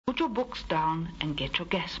your books down and get your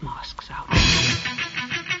gas masks out.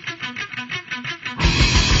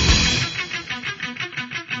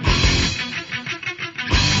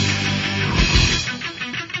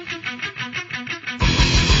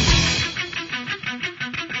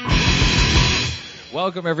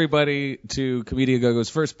 Welcome, everybody, to Comedia Go-Go's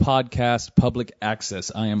first podcast, Public Access.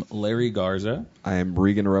 I am Larry Garza. I am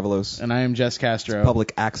Regan Arevalos. And I am Jess Castro.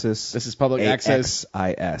 Public Access. This is Public Access.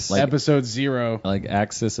 AXIS. Episode 0. Like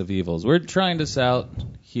Axis of Evils. We're trying this out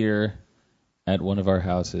here at one of our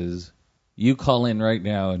houses. You call in right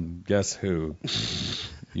now and guess who?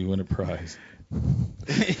 You win a prize.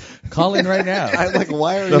 Call in right now.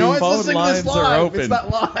 Why are The you... phone lines are open. It's not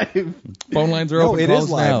live. Phone lines are No, open. it Calls is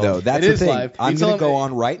live, now. though. That's It the is thing. live. I'm You going tell to go them-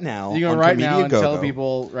 on right now You on go right Comedia now and Go-Go tell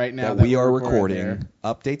people right now that we we're are recording. recording.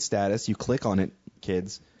 Update status. You click on it,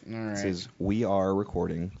 kids. All It right. says we are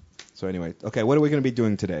recording. So anyway, okay, what are we going to be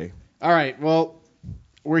doing today? All right. Well,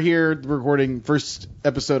 we're here recording first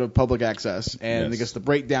episode of Public Access, and Yes. I guess the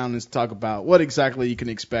breakdown is to talk about what exactly you can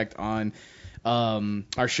expect on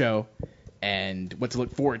our show and what to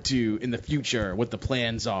look forward to in the future, what the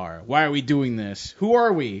plans are, why are we doing this, who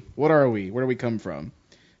are we, what are we, where do we come from.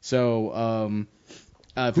 So,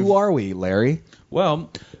 Who are we, Larry? Well,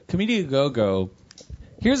 Comedia Go-Go,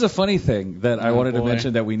 here's a funny thing that I wanted to boy.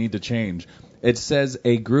 mention that we need to change. It says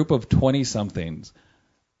a group of 20-somethings.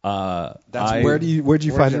 Where'd you Where'd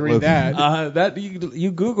find you it, read Loki? that? That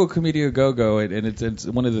you Google Comedia Go-Go, and it's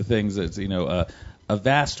one of the things that's, a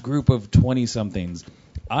vast group of 20-somethings.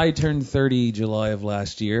 I turned 30 July of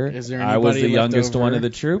last year. Is there I was the anybody left youngest over? one of the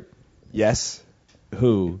troop. Yes,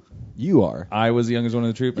 Who? you are. I was the youngest one of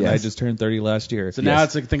the troop, and Yes. I just turned 30 last year. So now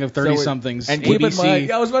it's a thing of 30-somethings. And keep in ABC,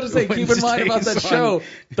 mind, I was about to say, keep in mind about that Wednesdays show. on-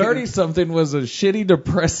 30-something was a shitty,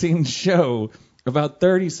 depressing show about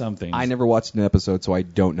 30-somethings. I never watched an episode, so I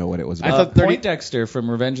don't know what it was I about. thought 30 Poindexter from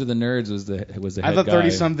Revenge of the Nerds was the head I thought guy.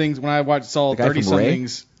 30-somethings, when I saw The guy from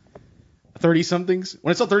 30-somethings, 30-somethings?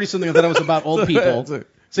 When I saw 30-something, I thought it was about old people.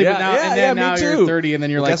 See, Yeah, but now, yeah, and yeah, then me now too. you're 30, and then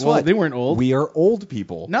you're like, Guess well, what? they weren't old. We are old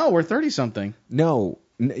people. No, we're 30-something. No.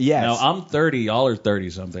 Yes. No, I'm 30. Y'all are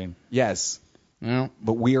 30-something. Yes. No.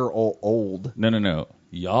 But we are all old. No.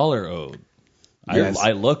 Y'all are old. Yes.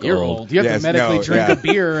 I look You're old. old. You have Yes, to medically no, drink yeah. a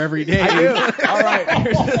beer every day. All right.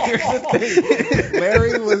 Here's the thing.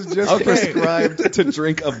 Larry was just Okay. prescribed to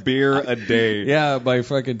drink a beer a day. Yeah, by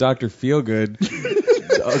fucking Dr. Feelgood.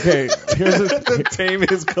 Okay. Here's To tame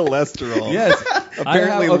his cholesterol. Yes.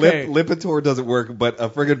 Apparently, okay. Lipitor doesn't work, but a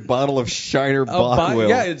friggin' bottle of Shiner Bock will.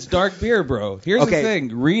 Yeah, it's dark beer, bro. Here's Okay. the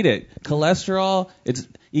thing. Read it. Cholesterol. It's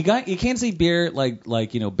you can't see beer like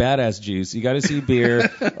badass juice. You got to see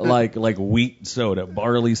beer like wheat soda,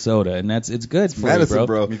 barley soda, and it's good for Medicine, you,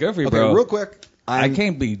 bro. It's good for you, Okay, bro. real quick. I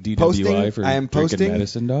can't be DWI for I am drinking posting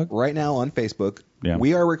medicine, dog. right now on Facebook. Yeah.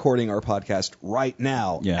 We are recording our podcast right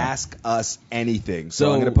now. Yeah. Ask us anything. So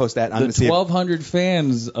I'm going to post that. I'm going the to see if 1,200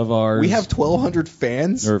 fans of ours. we have 1,200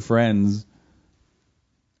 fans. or friends.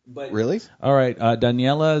 Really? All right,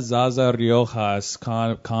 Daniela Zaza Riojas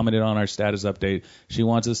commented on our status update. She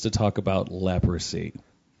wants us to talk about leprosy.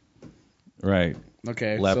 Right.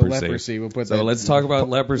 Okay, Leprosy. so leprosy. We'll put So that. let's talk about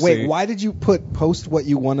leprosy. Wait, why did you post what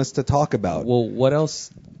you want us to talk about? Well, what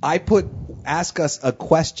else? I put ask us a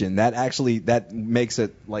question. That makes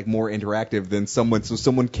it like more interactive than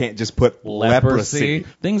someone can't just put leprosy.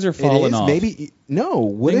 Things are It falling is off. maybe no.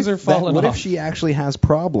 What Things if are falling What off. if she actually has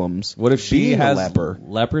problems? What if she being has a leper?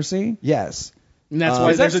 leprosy? Yes. And that's why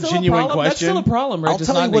Is that there's a still genuine problem? That's question. still a problem, right? I'll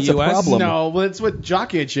Just tell not you in what's the a US? problem. No, well, that's what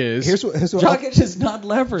Jokic is. Here's what Jokic is not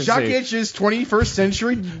leprosy. Jokic is 21st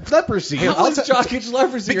century leprosy. How is Jokic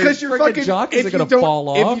leprosy? Because Your you're freaking fucking Jokic if is you going to don't fall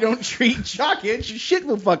off. if you don't treat Jokic, your shit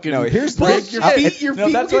will fucking No, here's the break. thing. Your No,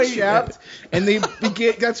 feet that's get why you- chapped, and they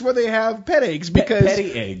get. That's why they have pet eggs because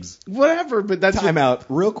petty eggs. whatever. But that's Time out.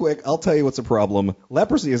 Real quick, I'll tell you what's a problem.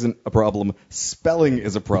 Leprosy isn't a problem. Spelling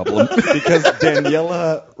is a problem because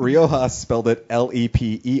Daniela Riojas spelled it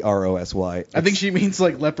Leperosy. I think she means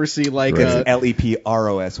like leprosy, like It's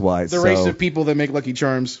Leprosy. the race of people that make Lucky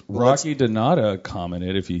Charms. Rocky Donata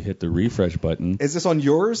commented if you hit the refresh button. Is this on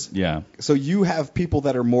yours? Yeah. So you have people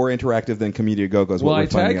that are more interactive than Comedia Go-Go's. Well, what I we're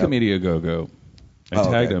finding tagged out. Comedia Go-Go. I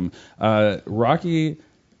Oh, tagged okay. him. Rocky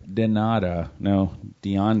Deonda.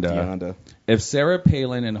 Deonda. If Sarah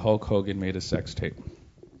Palin and Hulk Hogan made a sex tape.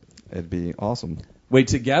 It'd be awesome. Wait,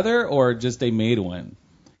 together or just they made one?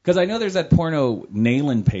 Because I know there's that porno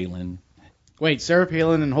Nailin' Palin. Wait, Sarah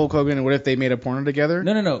Palin and Hulk Hogan, and what if they made a porno together?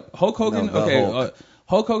 No. Hulk Hogan. No, the okay. Hulk.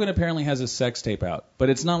 Hulk Hogan apparently has a sex tape out, but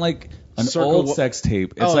it's not like an Circa old what- sex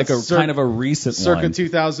tape. It's Oh, like a it's kind of a recent Circa one.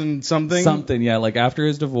 2000 something. Something, yeah, like after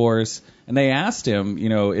his divorce. And they asked him,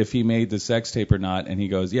 if he made the sex tape or not, and he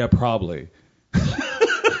goes, yeah, probably.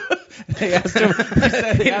 They asked him.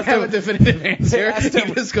 He didn't have a definitive answer. asked him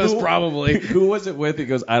He just goes, probably. Who was it with? He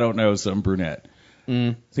goes, I don't know, some brunette.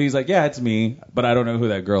 So he's like, yeah, it's me, but I don't know who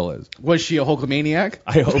that girl is. Was she a Hulkamaniac?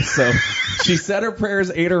 I hope so. She said her prayers,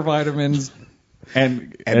 ate her vitamins,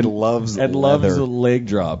 and loves a leather. leg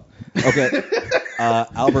drop. Okay.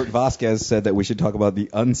 Albert Vasquez said that we should talk about the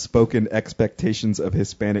unspoken expectations of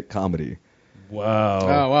Hispanic comedy. Wow.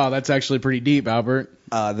 Oh, wow. That's actually pretty deep, Albert.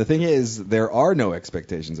 The thing is, there are no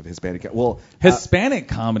expectations of Hispanic. Well, Hispanic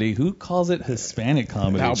comedy? Who calls it Hispanic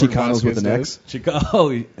comedy? Albert Chicanos with an Vasquez X. Chico. Oh,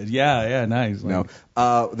 yeah, nice. No,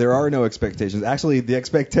 there are no expectations. Actually, the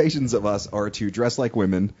expectations of us are to dress like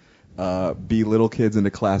women, be little kids in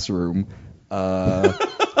a classroom.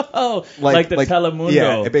 Oh, like the Telemundo.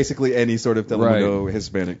 Yeah, basically any sort of Telemundo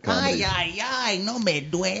Hispanic comedy. no me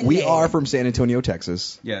duele. We are from San Antonio,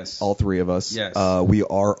 Texas. Yes. All three of us. Yes. We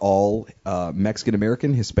are all Mexican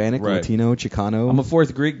American, Hispanic, Right. Latino, Chicano. I'm a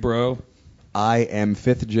fourth Greek, bro. I am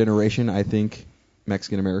fifth generation, I think,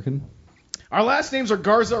 Mexican American. Our last names are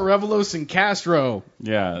Garza, Revelos, and Castro.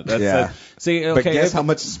 Yeah, that's Yeah. it. See, okay, But guess how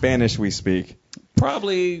much Spanish we speak?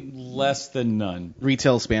 probably less than none.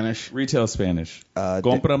 Retail Spanish. Retail Spanish.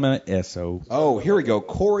 Cómprame eso. Oh, here we go.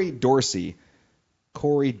 Corey Dorsey.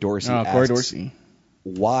 Corey Dorsey Oh, asks, Corey Dorsey.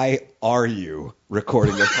 why are you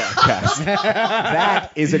recording a podcast?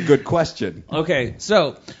 That is a good question. Okay,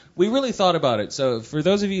 so we really thought about it. So for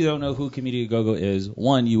those of you who don't know who Community Go-Go is,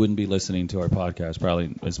 one, you wouldn't be listening to our podcast,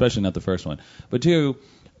 probably, especially not the first one. But two,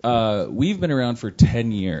 we've been around for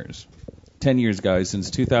 10 years. 10 years, guys,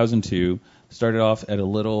 since 2002. Started off at a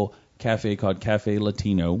little cafe called Cafe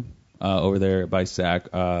Latino over there by SAC.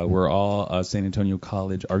 We're all San Antonio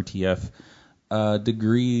College RTF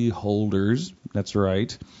degree holders. That's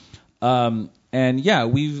right. And yeah,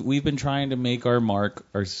 we've been trying to make our mark,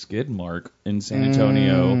 our skid mark in San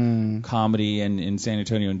Antonio comedy and in San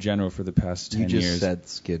Antonio in general for the past 10 You just years. said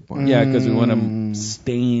skid mark. Yeah, because we want to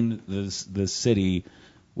stain the city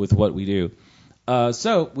with what we do.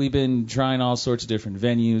 So we've been trying all sorts of different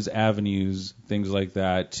venues, avenues, things like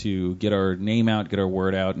that to get our name out, get our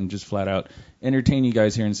word out, and just flat out entertain you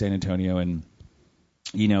guys here in San Antonio. And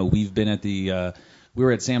we've been at we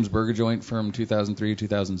were at Sam's Burger Joint from 2003 to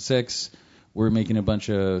 2006. We're making a bunch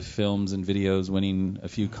of films and videos, winning a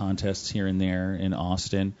few contests here and there in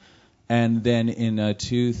Austin. And then in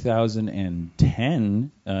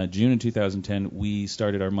 2010, June of 2010, we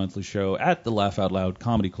started our monthly show at the Laugh Out Loud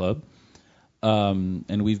Comedy Club.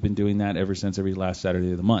 And we've been doing that ever since, every last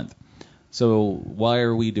Saturday of the month. So why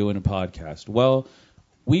are we doing a podcast? Well,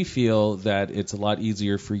 we feel that it's a lot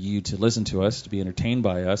easier for you to listen to us, to be entertained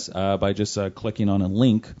by us, by just clicking on a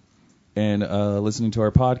link and listening to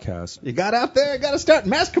our podcast. You got out there, got to start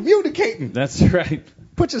mass communicating. That's right.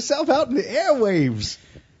 Put yourself out in the airwaves.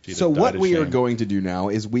 So what we are going to do now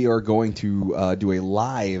is we are going to do a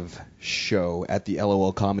live show at the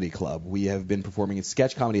LOL Comedy Club. We have been performing in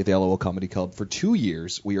sketch comedy at the LOL Comedy Club for 2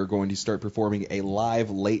 years. We are going to start performing a live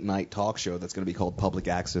late-night talk show that's going to be called Public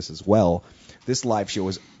Access as well. This live show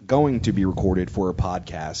is going to be recorded for a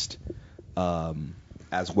podcast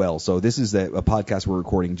as well. So this is a podcast we're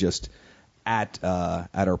recording just at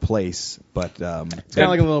our place, but It's kind of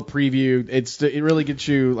like a little preview. It really gets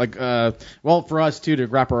you for us too to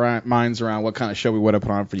wrap our minds around what kind of show we would have put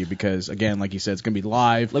on for you, because again, like you said, it's gonna be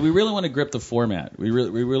live. Like, we really want to grip the format. We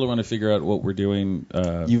really want to figure out what we're doing.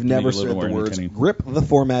 you've to never make it a said little the more words entertaining. grip the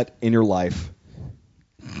format in your life.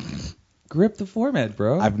 Grip the format,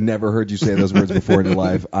 bro. I've never heard you say those words before in your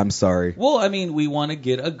life. I'm sorry. Well, I mean, we want to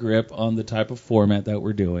get a grip on the type of format that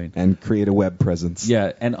we're doing. And create a web presence.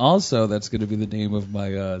 Yeah, and also that's going to be the name of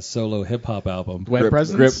my solo hip hop album. Web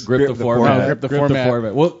presence? Grip the format. Grip the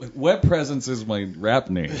format. Well, Web Presence is my rap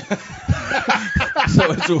name.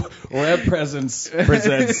 So it's Web Presence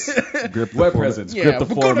presents Grip the Web format. Presence. Yeah, grip the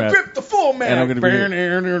we're format. gonna grip the format. And I'm going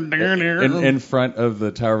to be in front of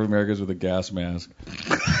the Tower of Americas with a gas mask.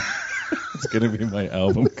 It's going to be my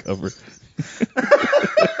album cover.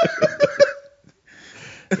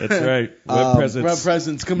 That's right. Web Presence. Web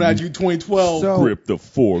presence coming at you 2012. So- Grip the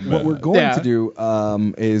format. What we're going Yeah. to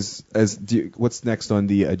do what's next on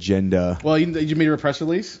the agenda? Well, you made a press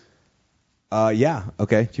release. Yeah.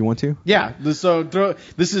 Okay. Do you want to? Yeah. This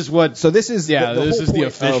is what. So this is Yeah, the this whole is the point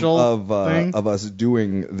official thing. of us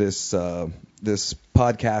doing this this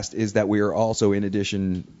podcast is that we are also, in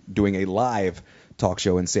addition, doing a live talk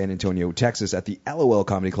show in San Antonio, Texas, at the LOL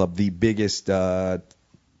Comedy Club, the biggest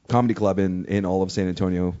comedy club in all of San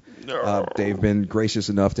Antonio. They've been gracious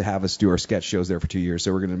enough to have us do our sketch shows there for 2 years,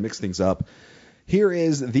 so we're going to mix things up. Here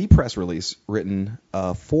is the press release written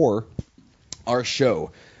for our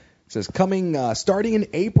show. It says, starting in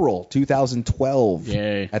April 2012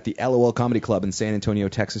 at the LOL Comedy Club in San Antonio,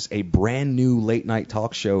 Texas, a brand new late-night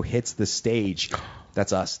talk show hits the stage.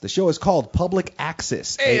 That's us. The show is called Public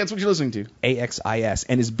Axis. Hey, that's what you're listening to. AXIS,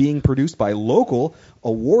 and is being produced by local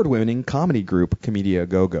award-winning comedy group Comedia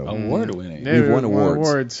Go-Go. Award-winning. We've won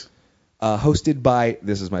awards. Hosted by,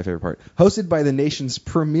 this is my favorite part, hosted by the nation's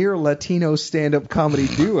premier Latino stand-up comedy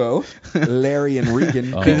duo, Larry and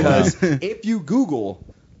Regan, because if you Google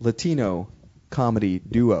Latino comedy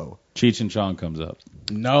duo, Cheech and Chong comes up.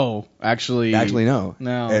 No, actually no.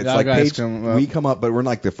 It's like guys we come up, but we're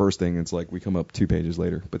like the first thing. It's like we come up 2 pages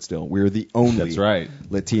later, but still, we're the only That's right.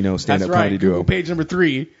 Latino stand-up comedy Google duo. page number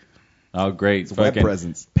 3. Oh, great. It's web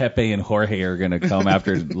presence. Pepe and Jorge are going to come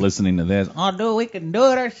after listening to this. Oh, dude, we can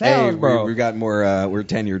do it ourselves, Hey, bro. we've got more, we're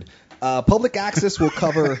tenured. Public Access will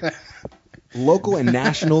cover local and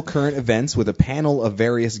national current events with a panel of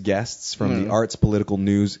various guests from the arts, political,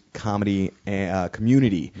 news, comedy,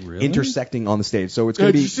 community intersecting on the stage. So it's going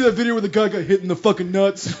to be... Did you see that video where the guy got hit in the fucking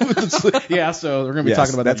nuts? Yeah, so we're going to be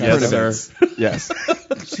talking about that's that. current Yes, events. Yes.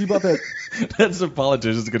 See about that? That's a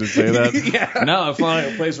politician's going to say that. Yeah. No, I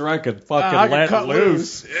found a place where I could fucking I can let cut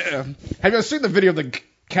loose. Yeah. Have you seen the video of the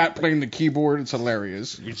cat playing the keyboard? It's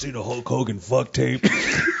hilarious. You see the Hulk Hogan fuck tape?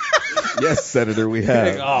 Yes, Senator, we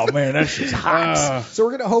have. Oh, man, that shit's hot. So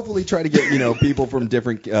we're going to hopefully try to get, people from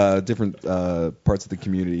different parts of the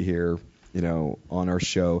community here, on our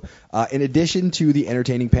show. In addition to the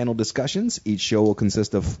entertaining panel discussions, each show will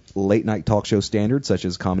consist of late-night talk show standards, such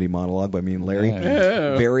as Comedy Monologue by me and Larry,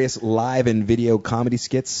 various live and video comedy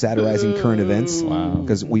skits satirizing current events. Wow.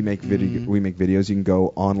 Because we make videos. You can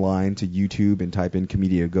go online to YouTube and type in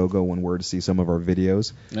Comedia Go-Go, one word, to see some of our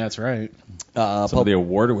videos. That's right. Some of the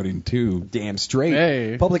award-winning, too. Damn straight.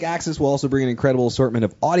 Hey. Public Access will also bring an incredible assortment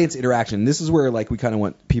of audience interaction. This is where we kind of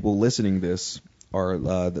want people listening to this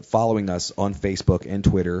or following us on Facebook and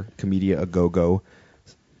Twitter, Comedia A Go-Go,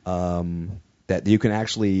 that you can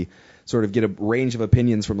actually sort of get a range of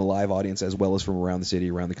opinions from the live audience as well as from around the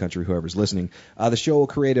city, around the country, whoever's listening. The show will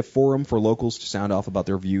create a forum for locals to sound off about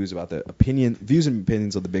their views and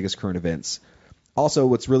opinions of the biggest current events. Also,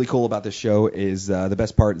 what's really cool about this show is the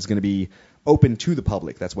best part is going to be open to the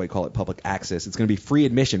public. That's why we call it Public Access. It's going to be free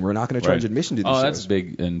admission. We're not going to charge admission to these shows. That's a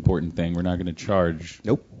big important thing. We're not going to charge.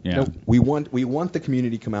 Nope. Yeah. Nope. We want the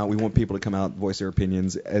community to come out. We want people to come out, voice their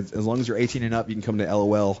opinions. As long as you're 18 and up, you can come to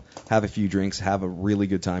LOL, have a few drinks, have a really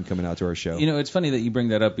good time coming out to our show. It's funny that you bring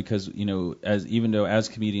that up because, even though as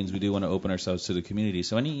comedians we do want to open ourselves to the community.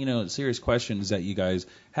 So any, serious questions that you guys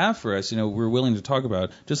have for us, we're willing to talk about.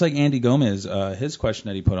 Just like Andy Gomez, his question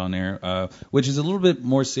that he put on there, which is a little bit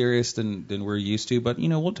more serious than we're used to, but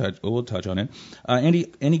we'll touch on it.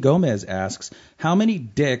 Andy Gomez asks, how many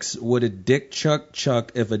dicks would a dick chuck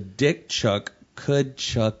if a dick chuck could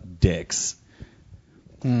chuck dicks?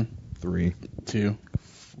 3. 2.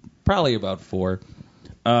 Probably about 4.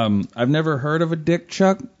 I've never heard of a dick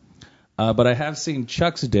chuck, but I have seen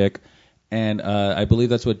Chuck's dick, and I believe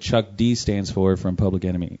that's what Chuck D stands for from Public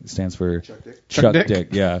Enemy. It stands for Chuck Dick.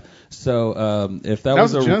 Yeah. So if that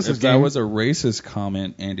was a racist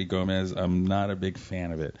comment, Andy Gomez, I'm not a big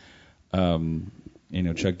fan of it.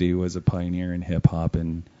 Chuck D was a pioneer in hip hop,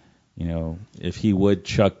 and if he would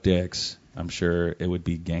chuck dicks, I'm sure it would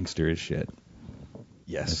be gangster as shit.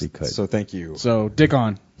 Yes. If he could. So thank you. So dick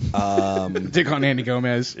on. Dick on Andy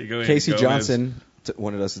Gomez. Casey Johnson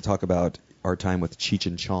wanted us to talk about our time with Cheech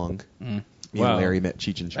and Chong. Me and Larry met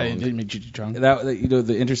Cheech and Chong. I didn't meet Cheech and Chong.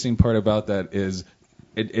 The interesting part about that is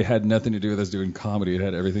it had nothing to do with us doing comedy. It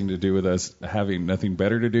had everything to do with us having nothing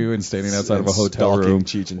better to do and standing outside of a hotel room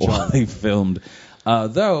Cheech and while Chong. they filmed.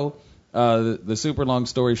 The super long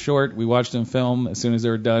story short, we watched them film. As soon as they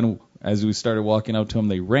were done, as we started walking up to them,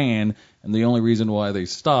 they ran. And the only reason why they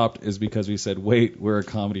stopped is because we said, wait, we're a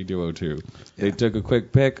comedy duo too. Yeah. They took a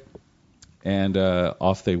quick pic, and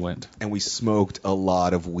off they went. And we smoked a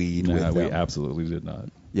lot of weed with them. We absolutely did not.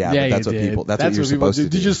 Yeah, but that's what people. That's what you're supposed to do.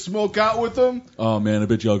 Did you smoke out with them? Oh man, I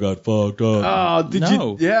bet y'all got fucked up. Oh, did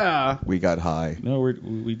you? Yeah. We got high. No,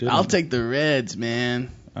 we didn't. I'll take the Reds,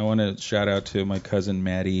 man. I want to shout out to my cousin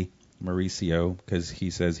Matty Mauricio because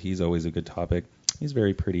he says he's always a good topic. He's a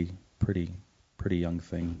very pretty young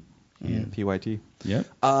thing. Yeah, PYT. Yep.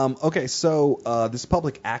 Okay, so this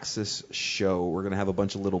Public Access show, we're going to have a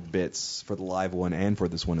bunch of little bits for the live one and for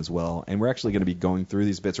this one as well. And we're actually going to be going through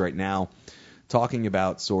these bits right now, talking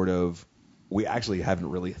about sort of we actually haven't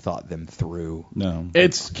really thought them through. No.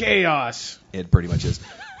 It's chaos. It pretty much is.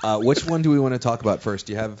 Which one do we want to talk about first?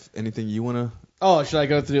 Do you have anything you want to? Oh, should I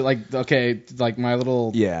go through like my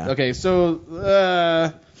little? Yeah. Okay,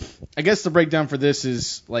 so I guess the breakdown for this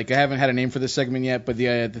is I haven't had a name for this segment yet, but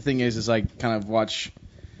the thing is I kind of watch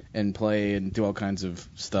and play and do all kinds of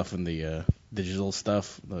stuff in the digital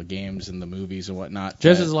stuff, the games and the movies and whatnot.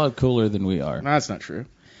 Jess is a lot cooler than we are. No, that's not true.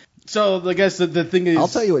 So I guess the thing is, I'll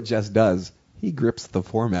tell you what Jess does. He grips the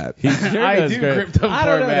format. I do grip the I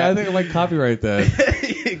don't know. format. I think I like copyright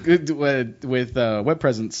that. Good with Web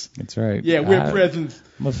Presence. That's right. Yeah, Web Presence.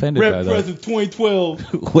 I'm offended by Web that. Presence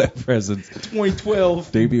 2012. Web Presence.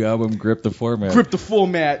 2012. Debut album, Grip the Format. Grip the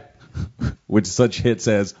format. With such hits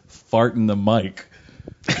as Fart in the Mic.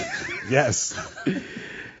 Yes.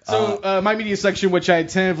 So my media section, which I had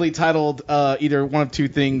tentatively titled either one of two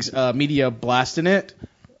things, Media Blasting It.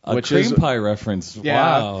 A which cream is, pie reference. Yeah.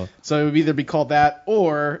 Wow. So it would either be called that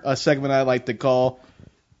or a segment I like to call,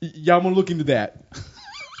 yeah, I'm going to look into that.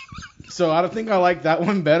 So I don't think I like that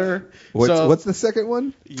one better. What's the second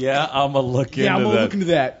one? Yeah, I'm going to look into that. Yeah, I'm going to look into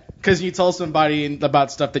that. Because you tell somebody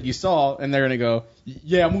about stuff that you saw, and they're going to go,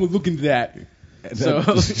 yeah, I'm going to look into that. So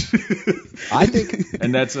I think,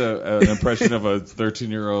 and that's an impression of a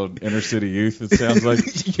 13-year-old inner city youth. It sounds like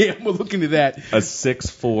yeah, I'm going to look into that. A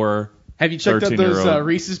 6'4". Have you checked out those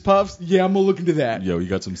Reese's Puffs? Yeah, I'm going to look into that. Yo, you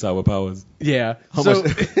got some sour powers? Yeah. How much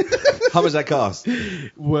does that cost?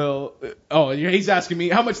 Well, he's asking me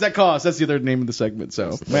how much that costs. That's the other name of the segment.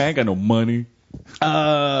 So, man, I ain't got no money.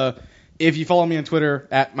 If you follow me on Twitter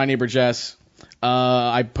at my neighbor Jess,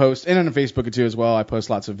 I post, and on Facebook too as well. I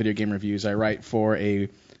post lots of video game reviews. I write for a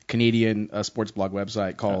Canadian sports blog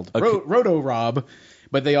website called Roto Rob,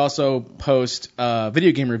 but they also post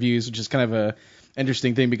video game reviews, which is kind of a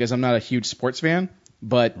interesting thing because I'm not a huge sports fan,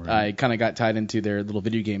 but I kind of got tied into their little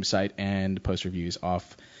video game site and post reviews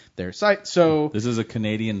off their site. So this is a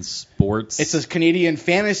Canadian sports. It's a Canadian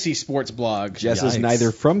fantasy sports blog. Jess is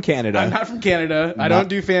neither from Canada. I'm not from Canada. I don't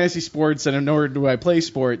do fantasy sports, and nor do I play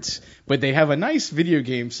sports. But they have a nice video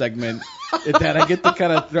game segment that I get to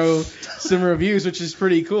kind of throw some reviews, which is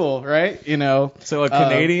pretty cool, right? You know. So a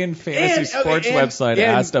Canadian fantasy sports website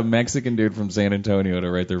asked a Mexican dude from San Antonio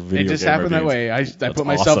to write their video game It just happened reviews. that way. I put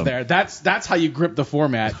myself there. That's how you grip the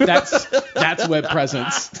format. That's Web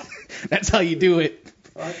Presence. That's how you do it.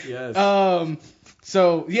 Fuck yes.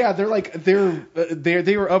 So yeah,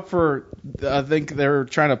 they were up for. I think they're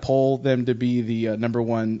trying to poll them to be the number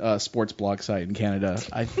one sports blog site in Canada.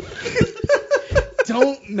 I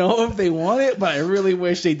don't know if they want it, but I really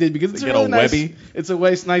wish they did because it's really nice. It's a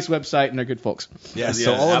nice website and they're good folks. Yeah.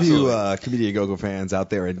 So all absolutely. Of you Comedia Go-Go fans out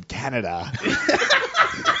there in Canada.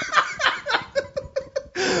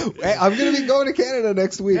 Hey, I'm going to be going to Canada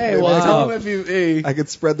next week. Hey, well, tell them if you... Hey. I could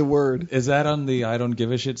spread the word. Is that on the I don't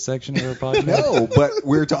give a shit section of our podcast? No, but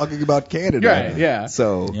we're talking about Canada. Right, yeah.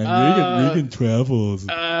 So... Regan travels.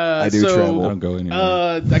 I do travel. I don't go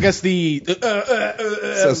anywhere. I guess the...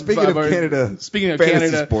 so speaking of Canada... Speaking of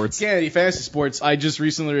Canada... Sports. Canada fantasy sports, I just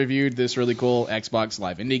recently reviewed this really cool Xbox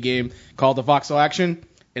Live indie game called the Voxel Action.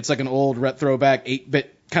 It's like an old throwback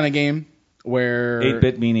 8-bit kind of game. Where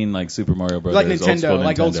 8-bit meaning like Super Mario Brothers, like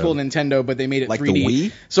Nintendo, old school Nintendo, but they made it like 3D. The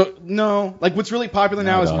Wii? So no, like what's really popular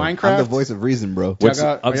now is Minecraft. I'm the voice of reason, bro.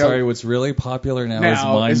 I'm sorry, what's really popular now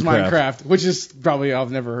is Minecraft, which is probably I've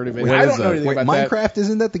never heard of it. Wait, I don't know anything about Minecraft, that.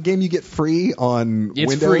 Isn't that the game you get free on It's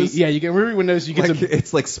Windows? Free. Yeah, you get free Windows. You get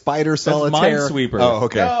it's like Spider Solitaire. Minesweeper. Oh,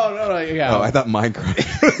 okay. No, yeah. Oh, I thought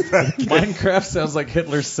Minecraft. Minecraft sounds like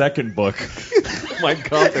Hitler's second book. Mein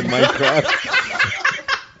Kampf and Minecraft.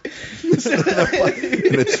 In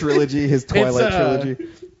the trilogy, his Twilight trilogy.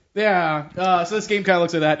 Yeah. So this game kind of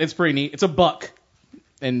looks like that. It's pretty neat. It's $1,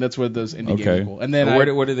 and that's what those indie games are cool. And then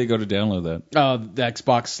where do they go to download that? The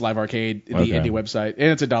Xbox Live Arcade, the indie website,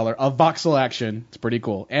 and it's $1. A voxel action. It's pretty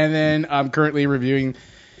cool. And then I'm currently reviewing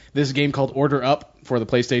this game called Order Up for the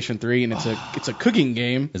PlayStation 3, and it's a cooking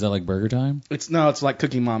game. Is that like Burger Time? It's like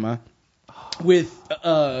Cooking Mama. With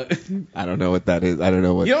I don't know what that is. I don't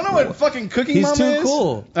know what. You don't know what fucking Cooking Mama is? He's too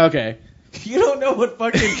cool. Okay. You don't know what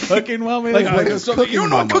fucking Cooking Mama is? You don't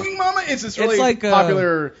know what Cooking Mama is? It's really like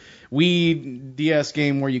popular Wii DS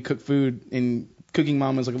game where you cook food, and Cooking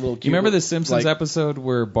Mama is like a little cute. You remember the Simpsons episode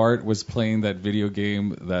where Bart was playing that video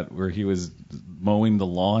game where he was mowing the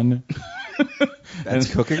lawn?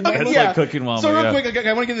 That's Cooking Mama? It's like Cooking Mama. So real quick,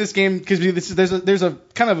 I want to get into this game because there's a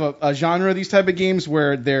kind of a genre of these type of games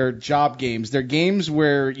where they're job games. They're games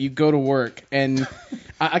where you go to work, and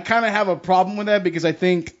I kind of have a problem with that because I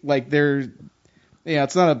think like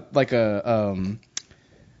it's not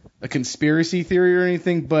a conspiracy theory or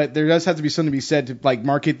anything, but there does have to be something to be said to like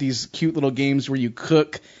market these cute little games where you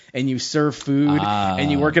cook and you serve food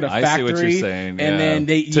and you work at a factory. I see what you're saying. And then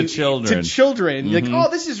to children. Like,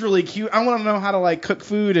 oh, this is really cute. I want to know how to like cook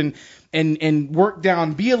food and work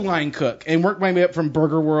down, be a line cook, and work my way up from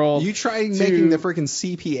Burger World. You try making the freaking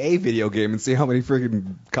CPA video game and see how many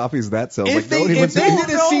freaking copies that sells. If they did a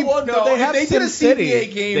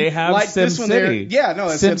CPA game they have like this one,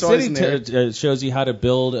 SimCity shows you how to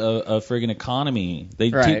build a friggin' economy. They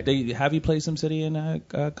have you play SimCity in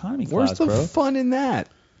economy class, Where's the bro. fun in that?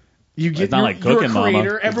 You're a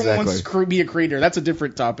creator. Everyone wants to be a creator. That's a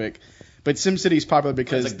different topic. But SimCity is popular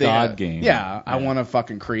because it's a god game. Yeah, I want to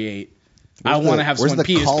fucking create. I want to have someone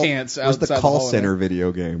pee his pants outside the call center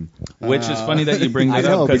video game? Which is funny that you bring that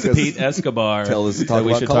up because Pete Escobar said we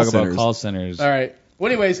should talk about call centers. All right. Well,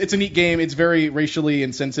 anyways, it's a neat game. It's very racially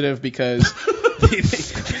insensitive because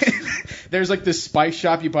there's like this spice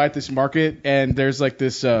shop you buy at this market, and there's like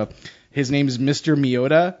this. His name is Mr.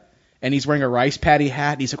 Miyota. And he's wearing a rice patty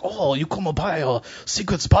hat. And he's like, "Oh, you come buy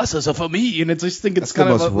secret spices for me." And I just think it's kind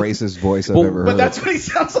of the most racist voice I've ever heard. But that's what he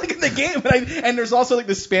sounds like in the game. And there's also like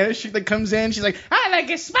the Spanish chick that comes in. She's like, "I like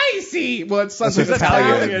it spicy." Well, it sounds like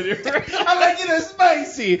Italian. I like it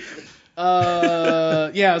spicy.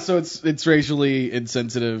 Yeah. So it's racially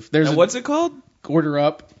insensitive. And what's it called? Order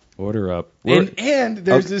Up. Order Up. And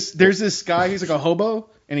there's this guy. He's like a hobo.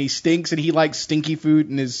 And he stinks, and he likes stinky food,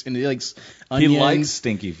 and he likes onions. He likes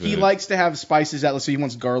stinky food. He likes to have spices out, so he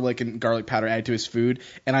wants garlic and garlic powder added to his food.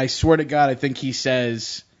 And I swear to God, I think he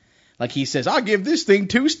says, "I'll give this thing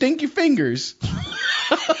 2 stinky fingers."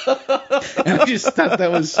 And I just thought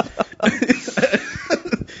that was.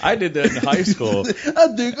 I did that in high school. I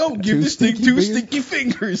think I'll give this thing 2 stinky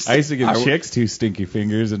fingers. I used to give chicks 2 stinky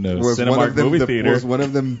fingers in the Cinemark movie theater. Was one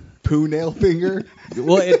of them poo nail finger?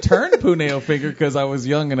 Well, it turned poo nail finger because I was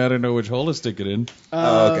young and I didn't know which hole to stick it in.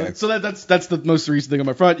 Okay. So that's the most recent thing on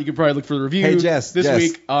my front. You can probably look for the review this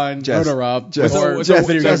week on Roto-Rob.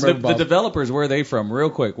 The developers, where are they from? Real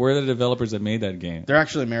quick, where are the developers that made that game? They're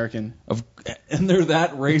actually American. And they're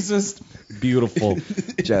that racist? Beautiful.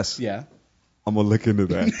 Jess. Yeah. I'm going to look into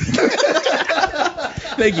that.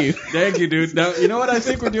 Thank you. Thank you, dude. Now, you know what I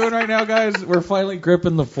think we're doing right now, guys? We're finally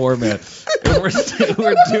gripping the format. If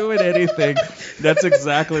we're doing anything, that's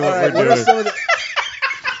exactly what we're doing.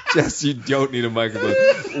 Jess, you don't need a microphone.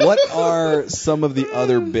 What are some of the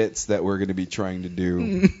other bits that we're going to be trying to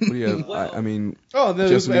do? What do you have? I mean,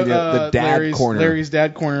 the dad corner. Larry's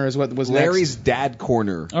dad corner is what was next. Larry's dad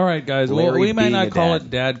corner. All right, guys. Well, we might not call it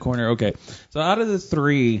dad corner. Okay. So out of the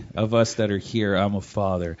 3 of us that are here, I'm a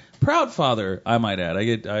father. Proud father, I might add. I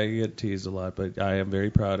get teased a lot, but I am very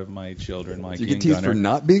proud of my children, Mikey and Gunnar. You get teased for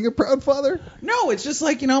not being a proud father? No, it's just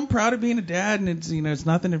like, I'm proud of being a dad, and it's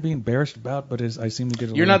nothing to be embarrassed about, but I seem to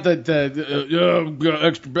get a You're not the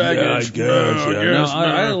extra baggage. Yeah,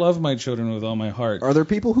 I love my children with all my heart. Are there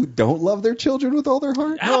people who don't love their children with all their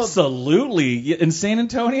heart? Absolutely. In San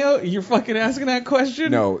Antonio, you're fucking asking that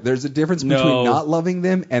question? No, there's a difference between not loving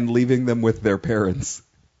them and leaving them with their parents.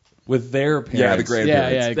 With their parents. Yeah, the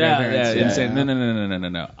grandparents. Yeah,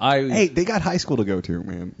 grandparents. No. Hey, they got high school to go to,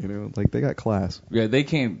 man. They got class. Yeah, they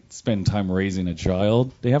can't spend time raising a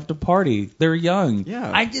child. They have to party. They're young.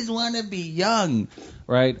 Yeah. I just want to be young.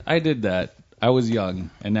 Right? I did that. I was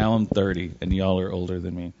young, and now I'm 30, and y'all are older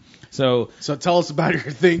than me. So tell us about your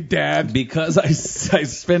thing, Dad. Because I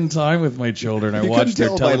spend time with my children. I watch their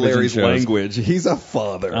television by Larry's shows. language. He's a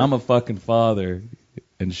father. I'm a fucking father.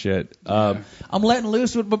 And shit. I'm letting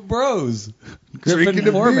loose with my bros. Drinking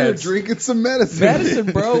a beer, drinking some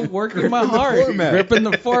medicine. Bro. Working my heart. Gripping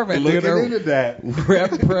the format. Looking into that.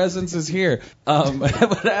 Rep presence is here.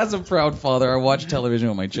 But as a proud father, I watch television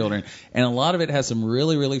with my children, and a lot of it has some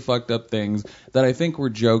really, really fucked up things that I think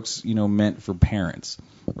were jokes, meant for parents.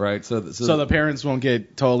 Right, so the parents won't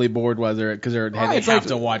get totally bored because they have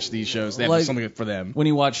to watch these shows. They have something for them. When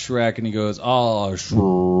you watch Shrek and he goes, "Oh,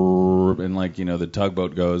 Shrek," and the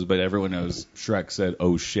tugboat goes, but everyone knows Shrek said,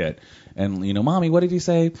 "Oh shit," and Mommy, what did he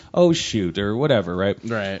say? "Oh shoot," or whatever, right?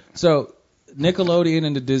 Right. So Nickelodeon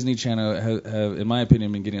and the Disney Channel have, in my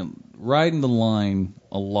opinion, been riding the line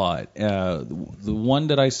a lot. The one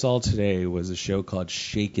that I saw today was a show called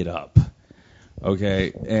Shake It Up.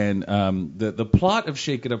 Okay, and the plot of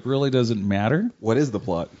Shake It Up really doesn't matter. What is the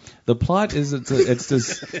plot? The plot is it's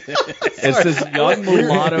this young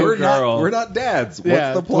mulatto girl. We're not dads.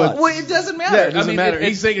 What's the plot? Well, it doesn't matter. Yeah, it doesn't matter.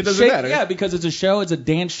 He's saying it doesn't matter. Yeah, because it's a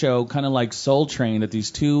dance show, kind of like Soul Train, that these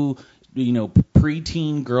 2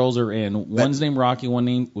 preteen girls are in. One's named Rocky,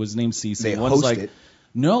 one was named Cece. They One's host it.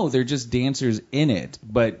 No, they're just dancers in it,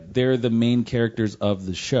 but they're the main characters of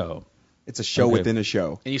the show. It's a show within a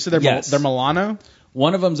show. And you said they're Yes. they're Milano?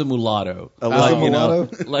 One of them's a mulatto. Alyssa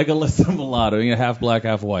Mulatto? Like Alyssa Mulatto, half black,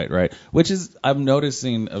 half white, right? Which is, I'm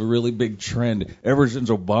noticing a really big trend ever since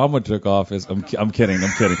Obama took office. I'm kidding.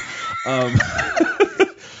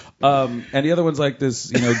 And the other one's like this,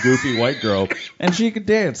 goofy white girl, and she could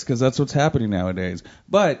dance because that's what's happening nowadays.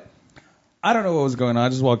 But I don't know what was going on. I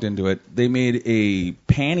just walked into it. They made a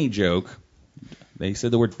panty joke. They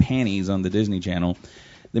said the word panties on the Disney Channel.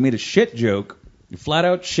 They made a shit joke, flat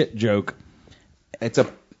out shit joke. It's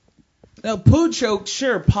a poo joke,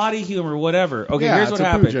 sure, potty humor, whatever. Okay, Yeah, here's it's what a poo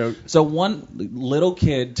happened. joke. So one little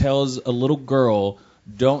kid tells a little girl,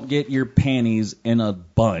 "Don't get your panties in a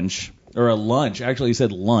bunch or a lunch." Actually, he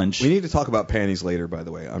said lunch. We need to talk about panties later, by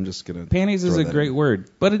the way. I'm just gonna. Panties is throw a that great in.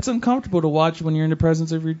 word, but it's uncomfortable to watch when you're in the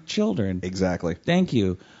presence of your children. Exactly. Thank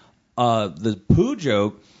you. The poo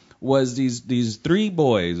joke was these three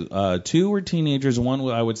boys. Two were teenagers. One,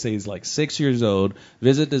 I would say, is like 6 years old.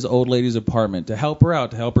 Visit this old lady's apartment to help her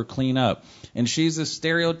out, to help her clean up. And she's a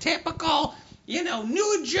stereotypical,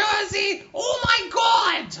 New Jersey, oh my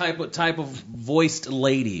God, type of voiced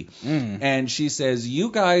lady. And she says,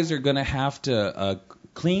 "You guys are gonna have to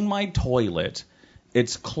clean my toilet.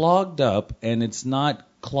 It's clogged up, and it's not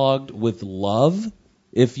clogged with love.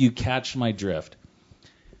 If you catch my drift."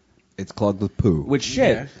 It's clogged with poo. Which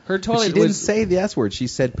shit, Yeah. her But toilet she didn't was. say the S word. She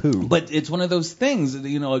said poo. But it's one of those things.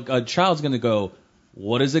 A child's gonna go,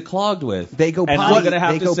 "What is it clogged with?" They go and potty- I'm gonna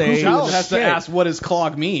have they to go say, poo. The child has to shit. ask, what does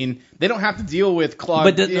clog mean? They don't have to deal with clog.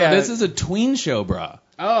 But this is a tween show, brah.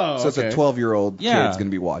 Oh, so it's a 12-year-old Yeah. kid's going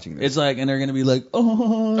to be watching this. It's like, and they're gonna be like,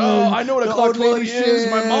 "Oh, Oh, I know what a The clog old toilet lady is.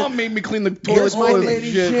 shit. My mom made me clean the Here's toilet. my bowl.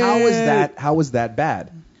 thing. shit. How is that bad?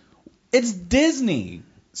 it's Disney."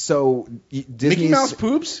 So Disney Mickey Mouse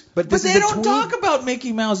poops? But But this is they a don't tween. talk about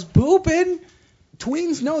Mickey Mouse pooping.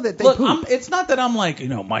 Tweens know that they Look, poop. it's not that I'm like,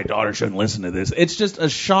 my daughter shouldn't listen to this. It's just a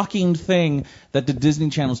shocking thing that the Disney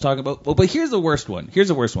Channel's talking about. But here's the worst one.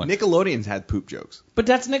 Nickelodeon's had poop jokes. But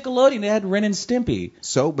that's Nickelodeon. They had Ren and Stimpy.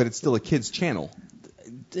 So, but it's still a kid's channel.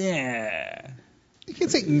 Yeah. You can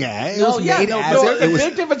say nah. It No, was yeah, made no, as there's it a was.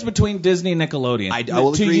 big difference between Disney and Nickelodeon. I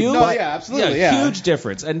will to agree, you, but- yeah, absolutely, yeah. huge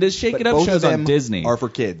difference. And this Shake But It Up both shows of them on Disney. are for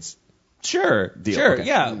kids. Sure, Deal, sure, okay.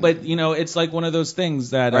 yeah. But it's like one of those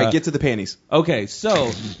things that. All right, get to the panties. Okay,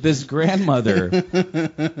 so this grandmother,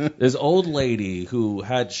 this old lady who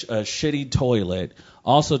had a shitty toilet,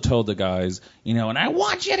 also told the guys, and I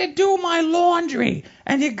want you to do my laundry,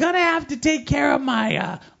 and you're gonna have to take care of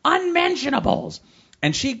my unmentionables.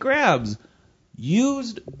 And she grabs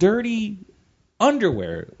used dirty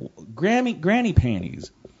underwear, granny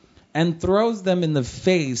panties, and throws them in the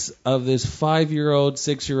face of this 5-year-old,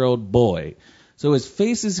 6-year-old boy. So his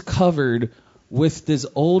face is covered with this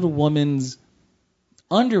old woman's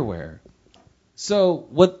underwear. So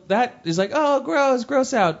what that is like, oh,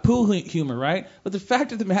 gross out, poo humor, right? But the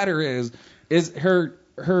fact of the matter is her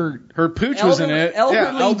pooch was in it.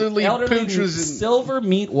 elderly pooch was in. silver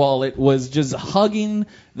meat wallet was just hugging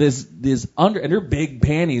this and her big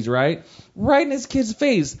panties, right in this kid's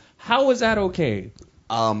face. How is that okay?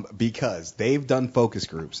 Because they've done focus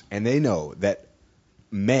groups and they know that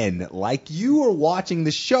men like you are watching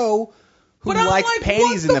the show who But I'm like like,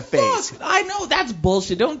 panties what in the face. fuck? I know that's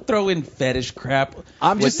bullshit. Don't throw in fetish crap.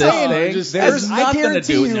 I'm with just this saying. thing. There's, Has I nothing to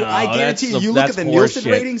guarantee do- you. no, I guarantee you. that's- You look that's at the Nielsen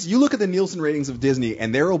horseshit. ratings. You look at the Nielsen ratings of Disney,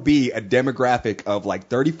 and there will be a demographic of like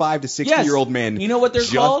 35 to 60-year-old men. You know what they're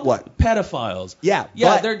just, called? What? Pedophiles. Yeah,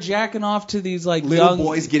 Yeah, but they're jacking off to these like little young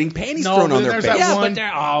boys getting panties No, thrown but on their there's face. that Yeah, one- but they're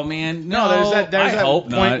there's No, there's I that hope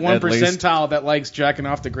not, 0.1 at least. percentile that likes jacking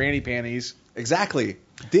off to granny panties. Exactly.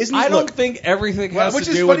 Disney. I don't look, think everything has Which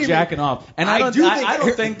to is do funny, with jacking off. And I I don't do I, think- I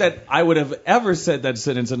don't think that I would have ever said that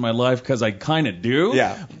sentence in my life because I kind of do.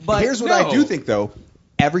 Yeah. But here's what no. I do think though.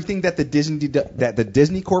 Everything that the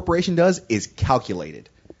Disney Corporation does is calculated.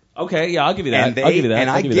 Okay, yeah, I'll give you that. And I'll give you that. And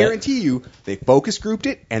I'll I give you that. guarantee you, they focus grouped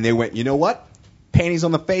it and they went, you know what? Panties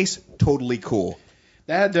on the face, totally cool.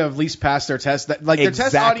 They had to have at least passed their test. Their test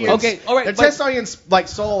Exactly. audience. Okay, all right, Their but- test audience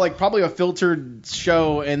saw probably a filtered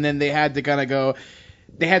show, and then they had to kind of go.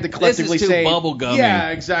 They had to collectively too say, bubblegummy. Yeah,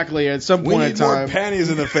 exactly. At some point in time, panties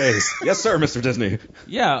in the face. Yes, sir, Mr. Disney.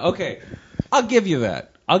 Yeah, okay. I'll give you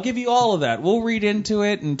that. I'll give you all of that. We'll read into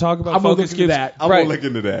it and talk about I'm gonna focus look into groups. that. I'm Right. gonna look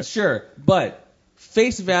into that. Sure, but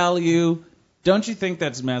face value, don't you think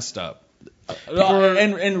that's messed up?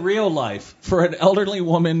 In real life, for an elderly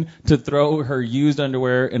woman to throw her used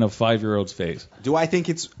underwear in a 5-year-old's face. Do I think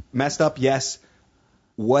it's messed up? Yes.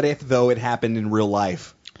 What if though it happened in real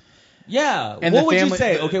life? Yeah. And what the would you family-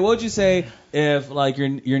 say? Okay, what would you say if like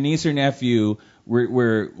your niece or nephew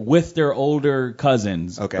were with their older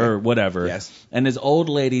cousins Okay. or whatever, Yes. and this old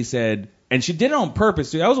lady said, And she did it on purpose,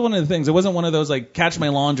 too. That was one of the things. It wasn't one of those, like, catch my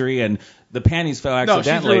laundry and the panties fell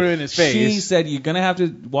accidentally. No, she threw it in his face. She said, you're going to have to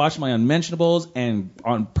wash my unmentionables, and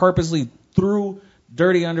purposely threw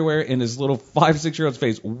dirty underwear in his little 5-6-year-old's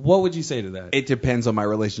face. What would you say to that? It depends on my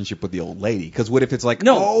relationship with the old lady. Because what if it's like,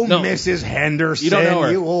 No. Mrs. Henderson, You don't know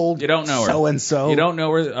her. you old You don't know her. so-and-so. You don't know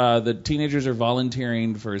her. The teenagers are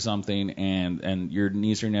volunteering for something, and your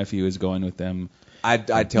niece or nephew is going with them. I'd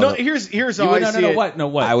tell No, them. here's how I see it. What? No,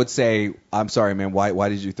 what? I would say, I'm sorry, man. Why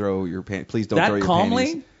did you throw your pants? Please don't throw that your calmly?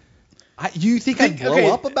 panties. You think I'd blow okay.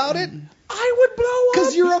 up about it? I would blow up.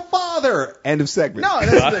 Because you're a father. End of segment.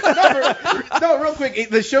 No, real quick.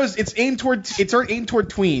 The show's it's aimed toward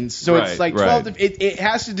tweens, so it's like 12. Right. It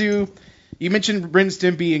has to do. You mentioned Ren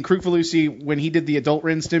Stimpy and Krugfalusi when he did the adult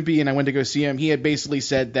Ren Stimpy, and I went to go see him. He had basically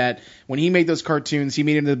said that when he made those cartoons, he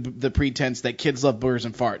made it the pretense that kids love boogers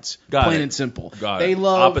and farts. Plain and simple. They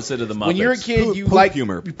love opposite of the Muppets. When you're a kid, you Poop like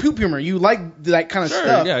humor. Poop humor. You like that kind of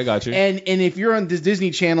stuff. Yeah, I got you. And if you're on this Disney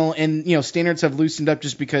Channel and standards have loosened up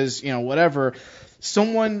just because whatever,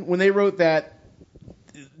 someone when they wrote that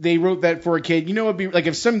for a kid. It'd be like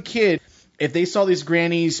if some kid. If they saw these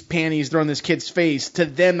granny's panties thrown in this kid's face, to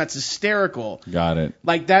them that's hysterical. Got it.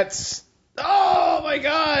 Like that's oh my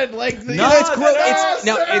god! Like It's gross.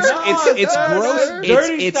 It's gross.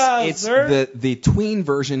 Dirty It's sir. the tween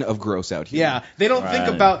version of gross out here. Yeah, they don't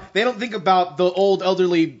think about the old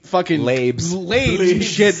elderly fucking Labes and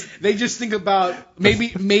shit. They just think about maybe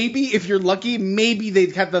if you're lucky, maybe they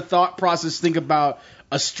have the thought process think about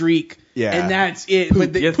a streak. Yeah. And that's it.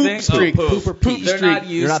 But the You poop think? streak. Oh, poop. Poop They're streak. not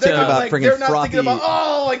used You're not to- thinking about like, friggin' they're not frothy, thinking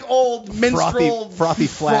about like old menstrual frothy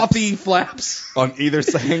flaps. on either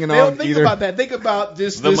side, hanging They don't on think either. about that. Think about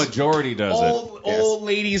this. The this majority does it. old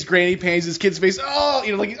lady's granny panties, this kid's face.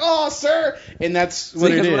 Oh, sir, and that's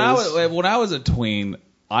what it is. When I was a tween,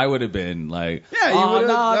 I would have been like, Yeah, you oh, would've-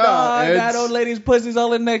 no, no, that it's- old lady's pussy's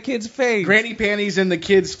all in that kid's face. Granny panties in the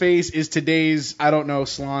kid's face is today's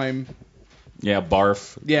slime. Yeah,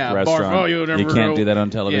 barf. Yeah, restaurant. barf. Oh, you never can't know. do that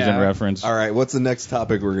on television Yeah. reference. All right, what's the next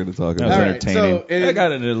topic we're going to talk That was about? All right, entertaining. so I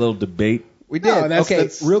got into a little debate. We did. No, that's- okay,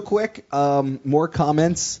 that's- real quick, more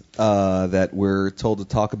comments that we're told to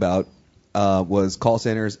talk about was call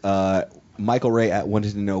centers. Michael Ray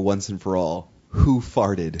wanted to know once and for all, who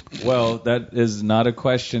farted? Well, that is not a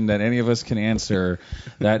question that any of us can answer.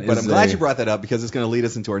 But But I'm glad you brought that up because it's going to lead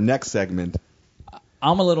us into our next segment.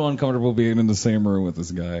 I'm a little uncomfortable being in the same room with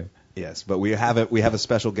this guy. Yes, but we have a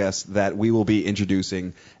special guest that we will be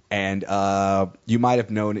introducing, and you might have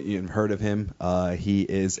known and heard of him. He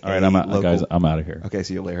is All right, local. guys, I'm out of here. Okay,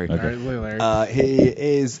 see you, Larry. Okay. All right, Larry. He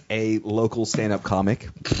is a local stand-up comic,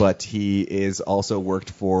 but he is also worked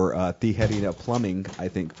for Tijerina Plumbing, I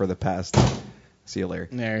think, for the past. See you, Larry.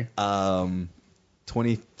 Larry.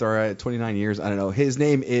 29 years. I don't know. His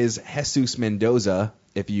name is Jesus Mendoza.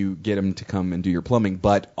 If you get him to come and do your plumbing,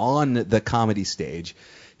 but on the comedy stage,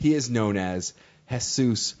 he is known as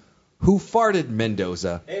Jesus, who farted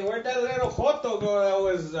Mendoza. Hey, where'd that little joto go that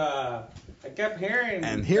was, I kept hearing.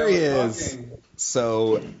 And here he is.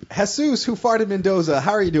 So, Jesus, who farted Mendoza,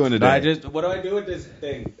 how are you doing today? What do I do with this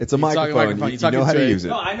thing? It's a You talk microphone. microphone. You You talk know how to into it. use it.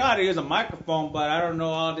 No, I know how to use a microphone, but I don't know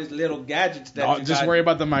all these little gadgets that you Just got. worry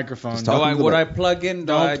about the microphone. Just talk into the What I mic. plug in?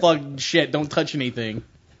 Don't plug shit. Don't touch anything.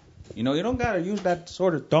 You don't got to use that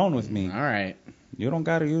sort of tone with me. All right. You don't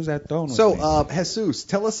got to use that tone with me. So, Jesus,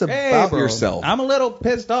 tell us Hey, about bro, yourself. I'm a little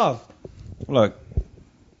pissed off. Look,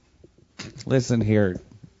 listen here,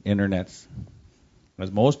 internets.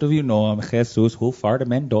 As most of you know, I'm Jesus, who farted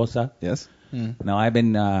Mendoza. Yes? Now, I've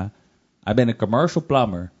been a commercial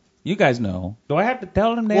plumber. You guys know. Do I have to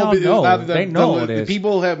tell them? They all know. They know The this.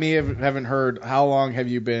 people haven't heard. How long have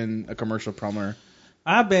you been a commercial plumber?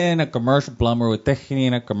 I've been a commercial plumber with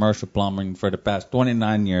Tijerina Commercial Plumbing for the past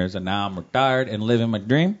 29 years, and now I'm retired and living my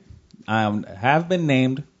dream. I have been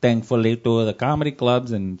named, thankfully, to the comedy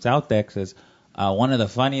clubs in South Texas, one of the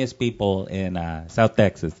funniest people in South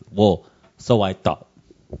Texas. Well, so I thought.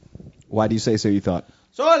 Why do you say so you thought?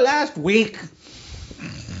 So last week,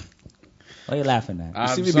 What are you laughing at?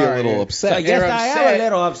 You seem to be a little upset. so yes, I am upset. a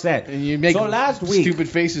little upset. And you make so last week, stupid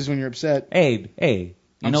faces when you're upset. Hey, you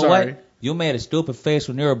I'm know sorry. what? You made a stupid face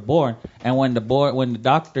when you were born, and when the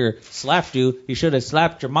doctor slapped you, he should have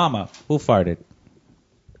slapped your mama. Who farted?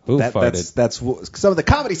 Who farted? That's some of the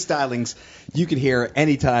comedy stylings you can hear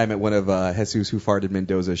anytime at one of Jesus Who Farted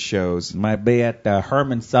Mendoza's shows. Might be at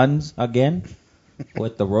Herman Sons again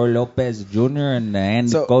with the Roy Lopez Jr.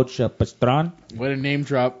 and Coach Pastron. What a name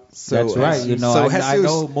drop. So, That's right. so I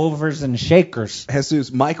know movers and shakers.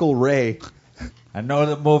 Jesus, Michael Ray I know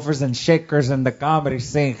the movers and shakers in the comedy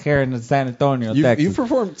scene here in San Antonio, Texas. You've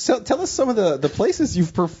performed. Tell us some of the places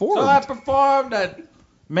you've performed. So I performed at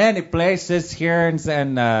many places here in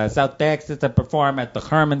South Texas. I performed at the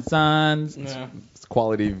Herman Sons. Yeah. It's a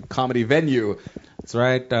quality comedy venue. That's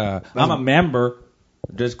right. I'm a member,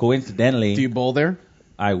 just coincidentally. Do you bowl there?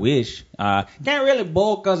 I wish. Can't really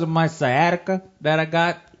bowl because of my sciatica that I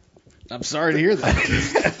got. I'm sorry to hear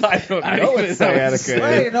that. I don't know what sciatica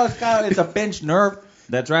Well, is. it's a pinched nerve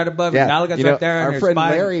that's right above your nalgas right there. Our in friend your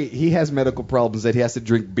spine. Larry, he has medical problems that he has to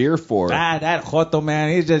drink beer for. That Joto,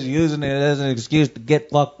 man, he's just using it as an excuse to get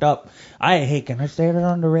fucked up. Can I say that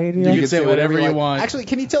on the radio? You can say whatever you like. want. Actually,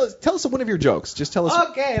 can you tell us one of your jokes? Just tell us.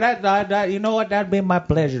 Okay, that you know what? That'd be my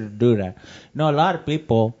pleasure to do that. You know, a lot of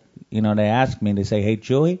people, they ask me, they say, "Hey,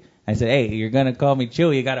 Chewy." I said, "Hey, you're gonna call me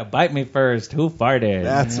Chewy. You gotta bite me first. Who farted?"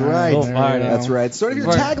 That's right. Who farted? That's right. Sort of your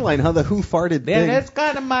tagline, huh? The who farted Yeah, thing. that's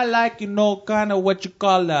kind of my kind of what you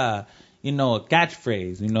call a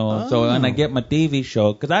catchphrase. So when I get my TV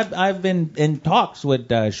show, because I've been in talks with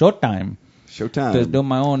Showtime to do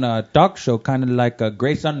my own talk show, kind of like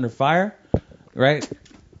Grace Under Fire, right?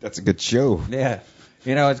 That's a good show. Yeah.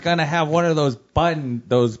 It's gonna have one of those pun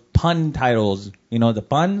titles. The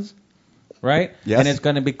puns, right? Yes. And it's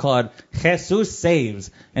gonna be called Jesus Saves,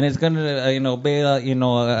 and it's gonna be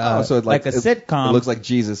So like a sitcom. It looks like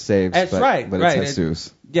Jesus saves. That's but, right. But right. it's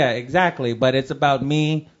Jesus. Yeah, exactly. But it's about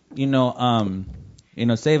me, saving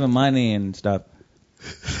money and stuff.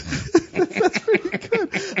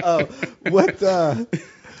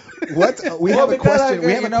 We have a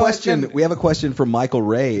question. We have a question from Michael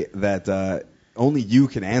Ray that only you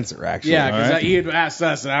can answer. Actually, Yeah, because he had asked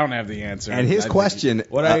us, and I don't have the answer. And his question.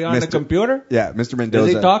 What are you on the computer? Yeah, Mr. Mendoza.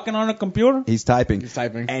 Is he talking on a computer? He's typing.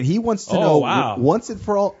 And he wants to know once and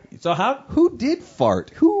for all. So who did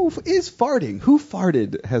fart? Who is farting? Who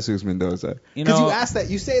farted, Jesus Mendoza? Because you ask that,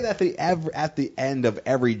 you say that at the end of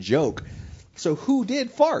every joke. So who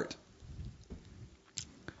did fart?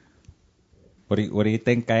 What do you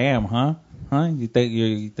think I am, huh? Huh? You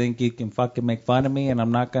think you can fucking make fun of me and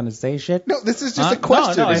I'm not gonna say shit? No, this is just a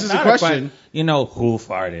question. This is a question. Who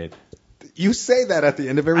farted? You say that at the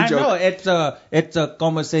end of every joke. I know it's a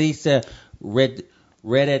como se dice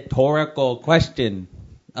rhetorical question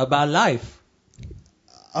about life.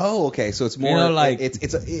 Oh, okay. So it's more it's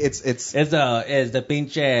is the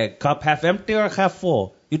pinche cup half empty or half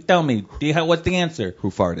full? You tell me. What's the answer? Who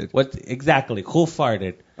farted? What exactly? Who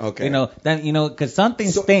farted? Okay. Because something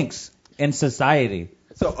stinks in society.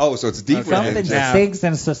 So it's deeper. Something stinks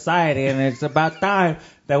in society, and it's about time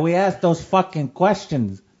that we ask those fucking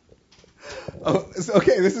questions. Oh,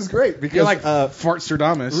 okay, this is great because You're like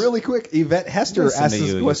Fartstradamus. Really quick, Yvette Hester asked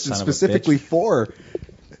this question specifically for.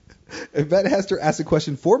 Yvette Hester asked a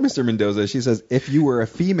question for Mr. Mendoza. She says, "If you were a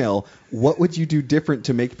female, what would you do different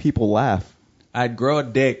to make people laugh?" I'd grow a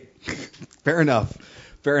dick. Fair enough.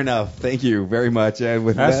 Thank you very much. And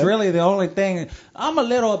with that's that, really the only thing. I'm a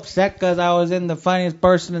little upset because I was in the funniest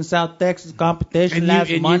person in South Texas competition last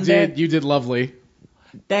Monday. You did lovely.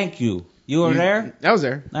 Thank you. You were there? I was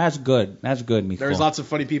there. That's good, mijo. There's lots of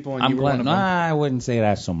funny people, and you were one of them. I wouldn't say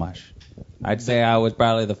that so much. I'd say I was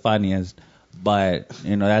probably the funniest. But,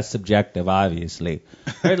 that's subjective, obviously.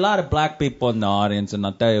 There's a lot of black people in the audience, and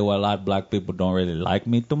I'll tell you what, a lot of black people don't really like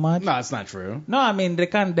me too much. No, that's not true. No, I mean,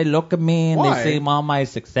 they look at me and Why? they see all my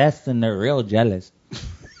success, and they're real jealous.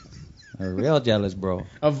 They're real jealous, bro.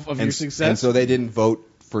 Of your success? And so they didn't vote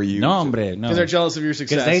for you. No, hombre, no. Because they're jealous of your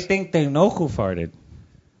success. Because they think they know who farted.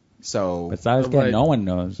 So. Besides that, no one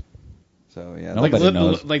knows. So, yeah. Nobody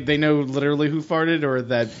knows. Like they know literally who farted, or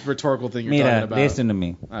that rhetorical thing you're talking about? Listen to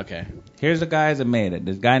me. Okay. Here's the guys that made it.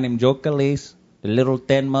 This guy named Joe Calise, the little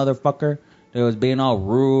thin motherfucker that was being all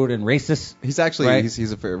rude and racist. He's actually, right?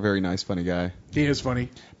 he's a very, very nice, funny guy. He is funny.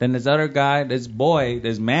 Then this other guy, this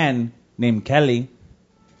man named Kelly.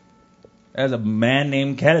 There's a man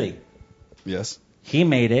named Kelly. Yes. He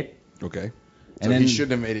made it. Okay. And so then, he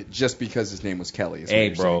shouldn't have made it just because his name was Kelly.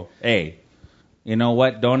 Hey, bro. Hey. You know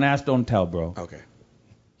what? Don't ask, don't tell, bro. Okay.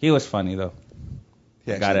 He was funny, though.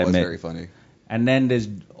 He actually was very funny. And then this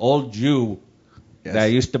old Jew that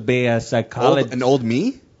used to be a psychologist. An old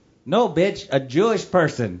me? No, bitch. A Jewish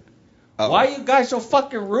person. Oh. Why are you guys so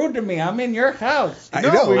fucking rude to me? I'm in your house. I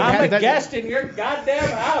know. I'm a guest in your goddamn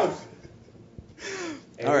house.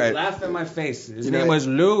 All right. He laughed in my face. His name was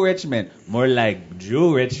Lou Richmond. More like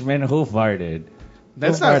Jew Richmond who farted.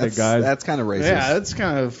 That's kind of racist. Yeah, that's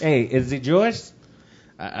kind of. Hey, is he Jewish?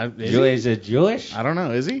 Is it Jewish? I don't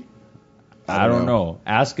know. Is he? I don't know.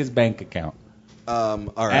 Ask his bank account. All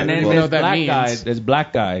right. And then Well, this what that black guy, means. this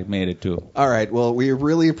black guy made it too. All right. Well, we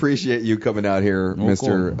really appreciate you coming out here, Oh,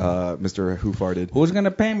 Mr. Who Farted. Who's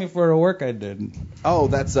gonna pay me for the work I did? Oh,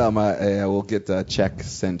 that's we'll get a check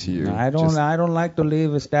sent to you. I don't like to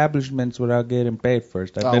leave establishments without getting paid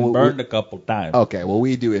first. I've Oh, been well, burned a couple times. Okay. Well,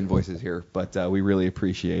 we do invoices here, but we really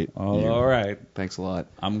appreciate Oh, you. all right. Thanks a lot.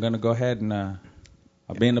 I'm gonna go ahead and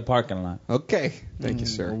I'll be in the parking lot. Okay. Thank you,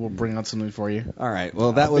 sir. We'll bring out something for you. All right.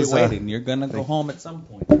 Well, that I'll was be waiting. You're gonna go home at some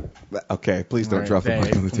point. Okay. Please don't Right, drop the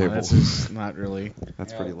mic on the come on, table. That's just not really.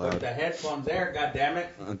 That's pretty loud. Put the headphones there, goddammit.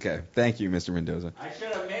 Okay. Thank you, Mr. Mendoza. I should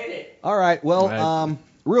have made it. All right. Well, Right.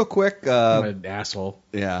 real quick. I'm an asshole.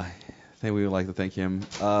 Yeah, I think we would like to thank him.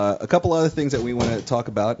 A couple other things that we want to talk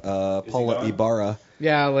about. Paula Ibarra.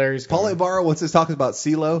 Yeah, Larry's. Paula gone. Ibarra wants us talking about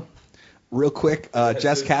CeeLo. Real quick,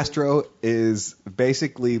 Jess Castro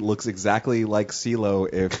basically looks exactly like CeeLo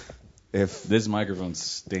if This microphone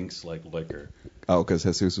stinks like liquor. because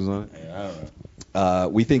Jesus was on it. Yeah, I don't know.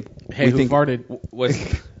 We think Hey, we who think farted?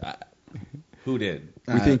 Who did?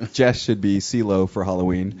 we think Jess should be CeeLo for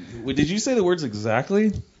Halloween. Wait, did you say the words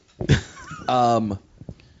exactly?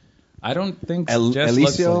 I don't think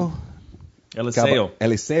Eliseo Eliseo.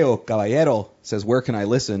 Eliseo Caballero says, "Where can I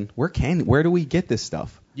listen? Where do we get this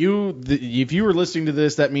stuff?" If you were listening to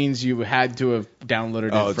this, that means you had to have downloaded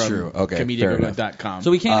it Oh, from true. Okay, fair comediagogo.com.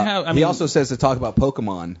 So we can't have. I mean, he also says to talk about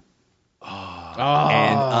Pokemon.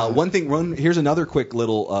 And here's another quick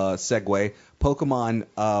little segue. Pokemon.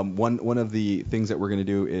 One of the things that we're going to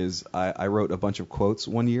do is I wrote a bunch of quotes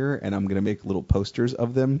one year, and I'm going to make little posters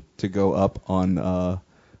of them to go up on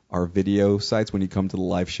our video sites when you come to the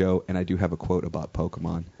live show. And I do have a quote about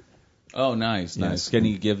Pokemon. Oh, nice. Yes. Can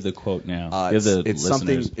you give the quote now? Give the it's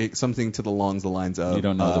listeners. something to the lines of You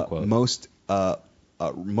don't know the quote. Most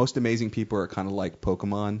amazing people are kind of like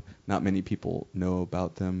Pokemon. Not many people know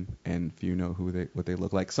about them, and few know what they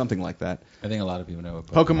look like. Something like that. I think a lot of people know what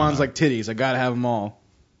Pokemon's like titties. I gotta have them all.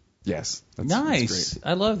 Yes. Nice. That's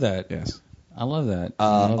I love that. great. Yes. I love that.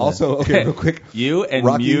 Also, okay, real quick. You and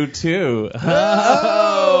Rocky- Mew too.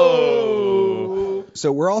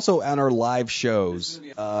 So we're also on our live shows.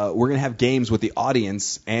 We're going to have games with the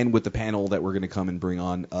audience and with the panel that we're going to come and bring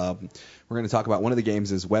on. We're going to talk about one of the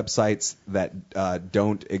games is websites that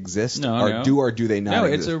don't exist. No. Or do they not No,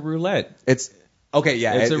 exist? it's a roulette. It's okay,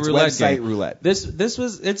 yeah. It's a roulette website game. roulette.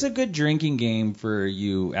 It's a good drinking game for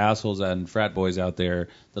you assholes and frat boys out there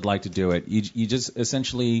that like to do it. You just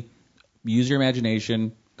essentially use your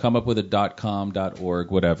imagination, come up with a .com,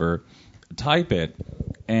 .org, whatever, type it,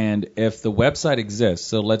 and if the website exists,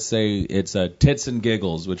 so let's say it's Tits and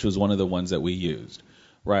Giggles, which was one of the ones that we used,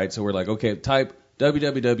 right? So we're like, okay, type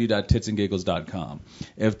www.titsandgiggles.com.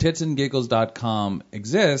 If titsandgiggles.com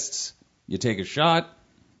exists, you take a shot.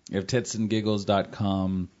 If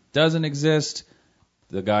titsandgiggles.com doesn't exist,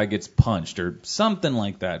 the guy gets punched or something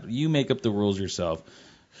like that. You make up the rules yourself.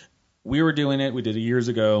 We were doing it. We did it years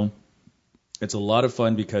ago. It's a lot of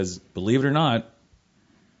fun because, believe it or not,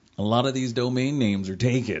 a lot of these domain names are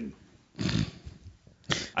taken.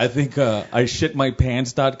 I think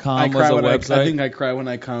ishitmypants.com was a website. I think I cry when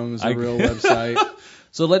I come is a real website.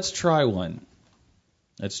 So let's try one.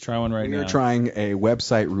 Let's try one right now. We're trying a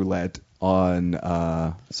website roulette on.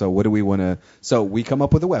 So what do we want to? So we come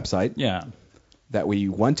up with a website Yeah. that we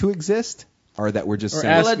want to exist, or that we're just Or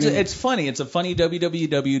saying. ask- Well, it's funny. It's a funny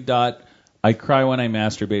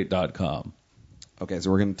www.iCryWhenImasturbate.com. Okay,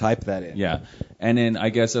 so we're going to type that in. Yeah. And then I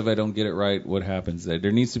guess if I don't get it right, what happens there?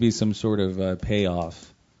 There needs to be some sort of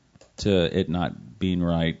payoff to it not being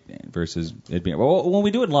right versus it being. Well, when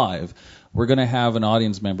we do it live, we're going to have an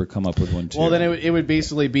audience member come up with one too. Well, then it would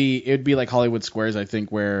basically be like Hollywood Squares, I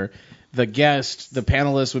think, where the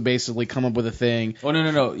panelist would basically come up with a thing. Oh,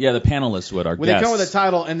 no. Yeah, the panelists would. Our When guests. they come with a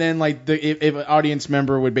title, and then like if an audience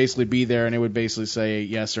member would basically be there, and it would basically say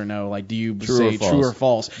yes or no. Like, do you say true or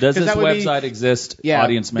false? Does 'Cause this that would be- website exist? Yeah,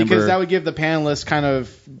 audience member. because that would give the panelist kind of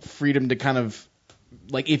freedom to kind of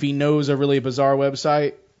like if he knows a really bizarre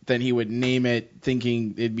website, then he would name it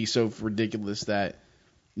thinking it'd be so ridiculous that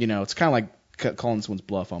it's kind of like calling someone's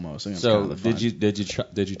bluff almost. I think that's So kind of the fun.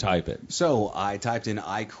 did you type it? So I typed in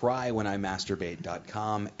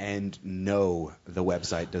iCryWhenImasturbate.com, and no, the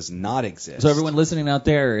website does not exist. So everyone listening out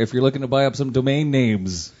there, if you're looking to buy up some domain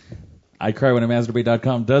names,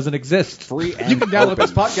 iCryWhenImasturbate.com doesn't exist. free and You can download open.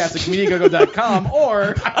 this podcast at comediagogo.com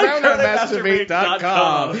or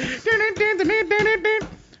masturbate.com.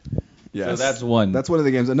 Yes. So that's one. That's one of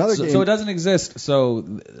the games. Another So, game. so it doesn't exist.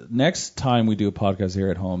 So next time we do a podcast here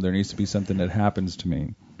at home, there needs to be something that happens to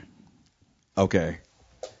me. Okay.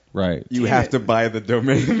 Right. You have to buy the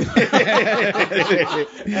domain. And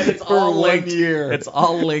it's For all 1 linked. year. It's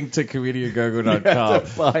all linked to comediangogo.com.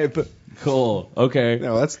 Buy the... Cool. Okay.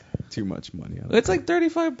 No, that's too much money. It's like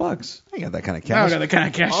 $35. I ain't got that kind of I cash. don't got that kind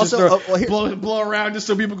of cash. Also, just well, here- blow around just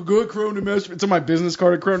so people can go to Chrome to Masturbate. It's on my business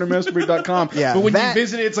card at ChromeToMasturbate.com. Yeah, but when that- you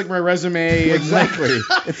visit it, it's like my resume. Exactly.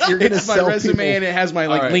 You're gonna It's my sell resume people. and it has my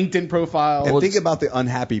like All right. LinkedIn profile. And think about the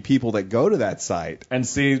unhappy people that go to that site. And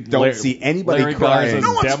see, Don't see anybody Larry crying. Garza's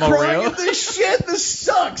No one's demo crying reel. at this shit. This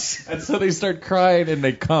sucks. And so they start crying and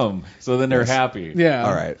they come. So then they're happy. Yeah.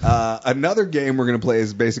 All right. Another game we're gonna play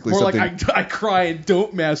is basically Or something. like I cry and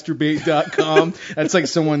don't masturbate.com. That's like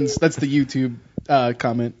that's the YouTube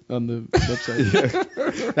comment on the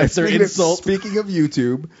website. That's their insult. Speaking of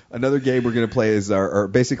YouTube, another game we're going to play is our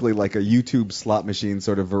basically like a YouTube slot machine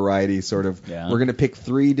sort of variety. Sort of. Yeah. We're going to pick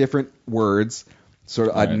 3 different words, sort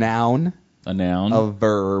of a Right. noun, A noun. a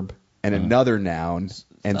verb, and another noun,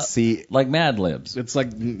 and see. Like Mad Libs. It's like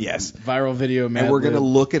Yes. viral video. And we're going to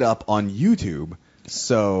look it up on YouTube.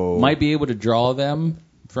 So Might be able to draw them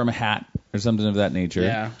from a hat or something of that nature.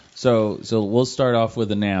 Yeah. So we'll start off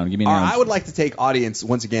with a noun. Give me a noun. I would like to take audience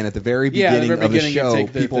once again at the very Yeah, at the beginning very of the beginning, you show.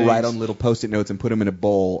 take the People write things. on little post-it notes and put them in a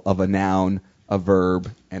bowl of a noun, a verb,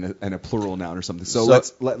 and a plural noun or something. So,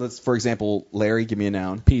 let's for example, Larry, give me a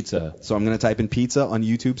noun. Pizza. So I'm going to type in pizza on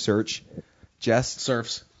YouTube search. Jess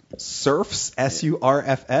surfs. surfs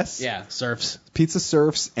surfs. Yeah, surfs. Pizza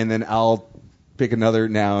surfs, and then I'll pick another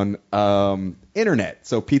noun. Internet.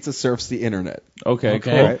 So pizza surfs the internet. Okay, Okay.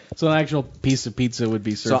 cool. Right. So an actual piece of pizza would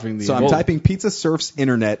be surfing the. So I'm Whoa. typing pizza surfs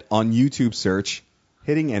internet on YouTube search,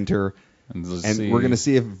 hitting enter, And, and we're going to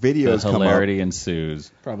see if the videos come up. hilarity ensues.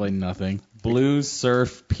 Probably nothing. Blue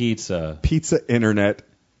Surf Pizza. Pizza internet.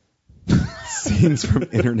 Scenes from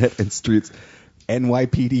internet and streets.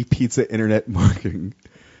 NYPD pizza internet marketing.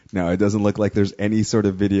 No, it doesn't look like there's any sort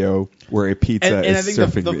of video where a pizza And I is think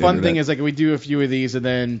surfing the the fun internet. thing is like we do a few of these, and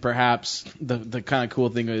then perhaps the kind of cool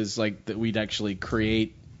thing is like that we'd actually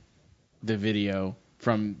create the video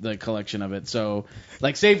from the collection of it. So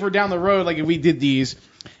like say if we're down the road, like if we did these,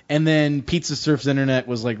 and then Pizza Surf's Internet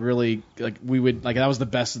was like really like we would like that was the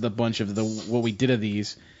best of the bunch of the what we did of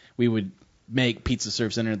these, we would make Pizza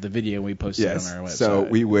Surf's Internet the video and we post yes. it on our website. So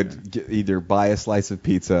we would either buy a slice of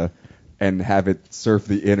pizza and have it surf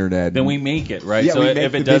the internet. Then we make it, right? Yeah, so we if make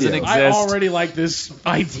it the doesn't video. exist. I already like this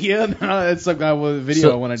idea. It's like a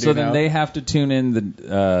video I want to do so now. then they have to tune in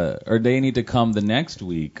or they need to come the next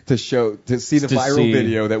week. to see the To viral see-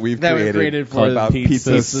 video that we've that we created, created for about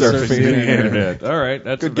Pizza surfing the internet. All right,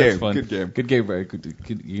 that's Good that's game, fun. good game. Good game, Barry.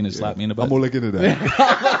 You gonna slap me in the butt? I'm gonna look into that.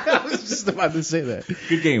 I was just about to say that.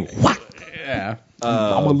 Good game. Yeah.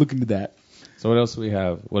 I'm gonna look into that. So what else do we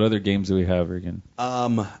have? What other games do we have, Regan?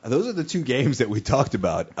 Those are the 2 games that we talked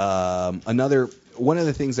about. One of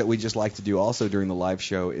the things that we just like to do also during the live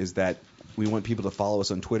show is that we want people to follow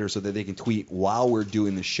us on Twitter so that they can tweet while we're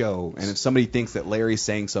doing the show. And if somebody thinks that Larry's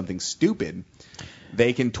saying something stupid,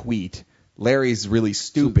 they can tweet, Larry's really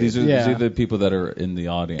stupid. These are Yeah. the people that are in the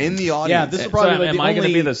audience. in the Yeah, audience. this is So probably like am the I going to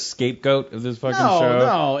only- be the scapegoat of this fucking No, show?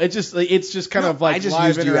 no. It's just kind of like I just live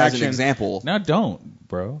used you as interaction. an example. No, don't,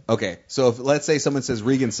 bro. Okay, so if let's say someone says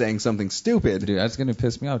Regan's saying something stupid, Dude, that's going to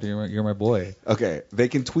piss me off. You're my boy. okay, they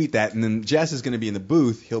can tweet that, and then Jess is going to be in the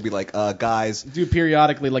booth. He'll be like, guys, Do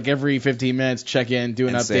periodically, like every 15 minutes, check in, do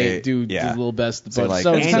an And update, say- do yeah. a little best. Say, But like,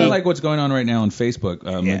 so It's it's kind of Andy- like what's going on right now on Facebook.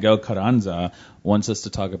 Miguel Carranza wants us to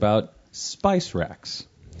talk about spice racks.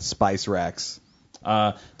 spice racks.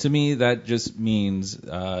 To me, that just means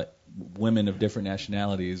women of different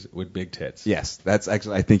nationalities with big tits. Yes, that's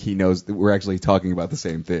actually. I think he knows that we're actually talking about the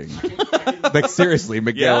same thing. Like seriously,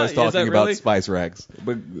 Miguel Yeah, is is talking that about really? spice racks.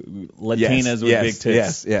 But Latinas with big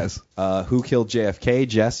tits. Yes. Who killed JFK?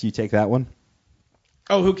 Jess, you take that one.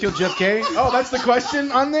 Oh, who killed JFK? Oh, that's the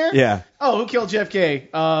question on there? Yeah. Oh, who killed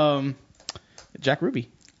JFK? Jack Ruby.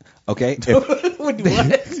 Okay. If,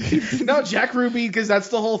 What? No, Jack Ruby, because that's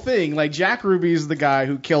the whole thing. Like, Jack Ruby is the guy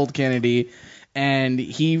who killed Kennedy, and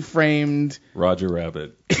he framed Roger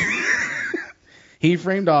Rabbit.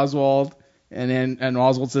 Oswald, and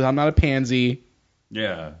Oswald says, "I'm not a pansy,"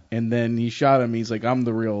 Yeah. and then he shot him. He's like, "I'm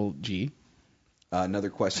the real G." another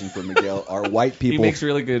question for Miguel: Are white He people makes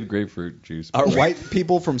really good grapefruit juice. are white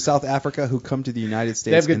people from South Africa who come to the United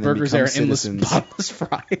States They have good and then burgers there, become endless citizens bottomless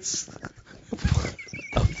fries.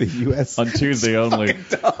 of the U.S. On Tuesday only.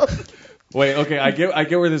 Wait, okay, I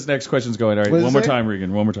get where this next question's going. All right, What does one it more say? time,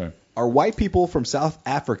 Regan. One more time. Are white people from South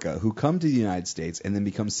Africa who come to the United States and then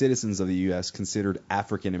become citizens of the U.S. considered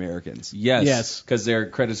African Americans? Yes. Yes. Because their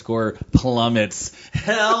credit score plummets.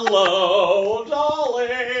 Hello,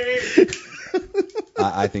 darling.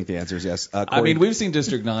 I think the answer is yes. I Corey, mean, we've seen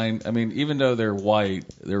District 9. I mean, even though they're white,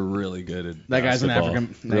 they're really good at That guy's an basketball.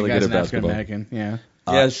 African. Really that guy's good an at African basketball. American. Yeah.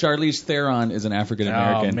 Yeah, Charlize Theron is an African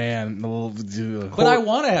American. Oh man. The little- But I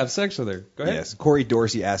want to have sex with her. Go ahead. yes. Corey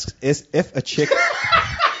Dorsey asks, if a chick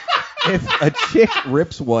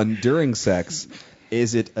rips one during sex,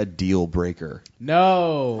 is it a deal breaker?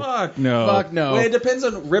 No. Fuck no. Fuck no. Wait, it depends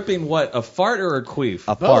on ripping what? A fart or a queef?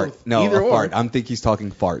 A fart. No, Either a or. fart. I think he's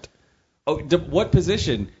talking fart. Oh, what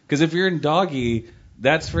position? Because if you're in doggy,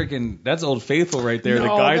 that's Old Faithful right there. No, the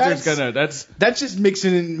geyser's that's- gonna. That just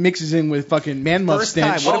mixes in with fucking man muff First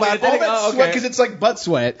time. stench. What about all that oh, sweat? okay. Because it's like butt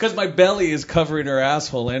sweat. Because my belly is covering her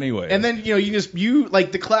asshole anyway. And then you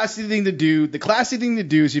like the classy thing to do. The classy thing to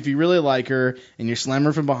do is if you really like her and you slam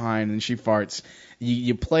her from behind and she farts,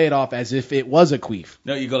 you play it off as if it was a queef.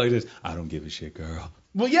 No, you go like this. I don't give a shit, girl.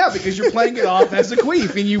 Well, yeah, because you're playing it off as a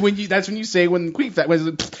queef, and that's when you say when queef that was.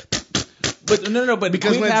 But no. But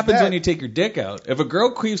Because queef when it's happens that- when you take your dick out. If a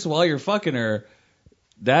girl queefs while you're fucking her,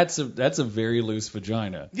 that's a very loose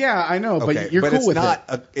vagina. Yeah, I know, but Okay, you're but cool it's with not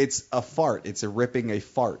it. it's a fart. It's a ripping a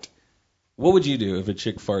fart. What would you do if a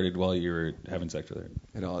chick farted while you were having sex with her?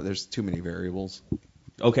 You know, there's too many variables.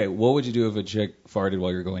 Okay, what would you do if a chick farted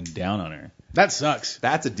while you're going down on her? That sucks.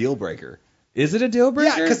 That's a deal breaker. Is it a deal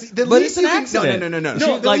breaker? Yeah, 'cause the but least it's an you can- accident. no. She,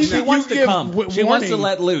 No, the like least she you wants to give come. She wants to warning.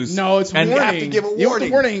 let loose. No, it's and warning. have to give a You have to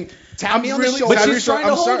warning. warning. Tap me on the really shoulder. But sorry, she's trying to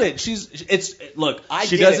I'm hold sorry. it. Look. I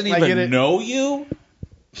She get doesn't it. I get even it. know you.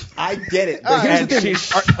 I get it. But here's And the thing. she's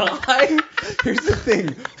shy. Here's the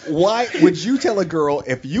thing. Why would you tell a girl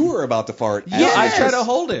if you were about to fart? Yeah, Yes. I try to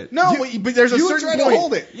hold it. No, but there's a you certain try to point.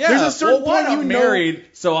 hold it. Yeah. There's a certain well, one, point I'm you know- married,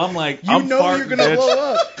 so I'm like, You I'm know farting, you're gonna bitch.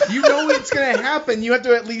 blow up. You know it's gonna happen. You have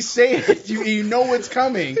to at least say it. You know what's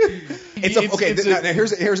coming. Now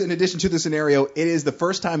here's in addition to the scenario, it is the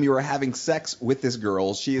first time you are having sex with this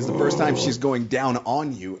girl. She is the first time she's going down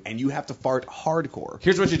on you, and you have to fart hardcore.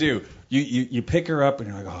 Here's what you do. You pick her up and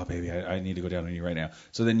you're like, oh, baby, I need to go down on you right now.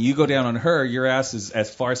 So then you go down on her. Your ass is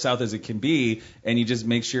as far south as it can be, and you just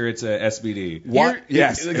make sure it's a SBD.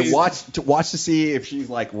 Yes, You're- and watch to see if she's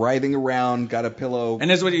like writhing around, got a pillow. And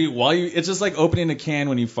that's what it's just like opening a can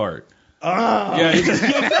when you fart. Yeah,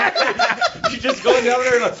 you just going down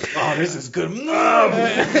there like, oh, this is good.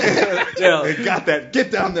 Yeah. got that.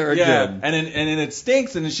 Get down there Yeah, again. and then it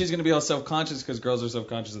stinks, and then she's gonna be all self-conscious because girls are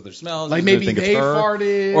self-conscious of their smells. Like She's gonna maybe think it's they her,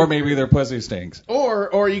 farted. or maybe their pussy stinks.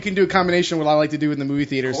 Or you can do a combination of what I like to do in the movie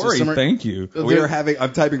theater. So Corey, thank you.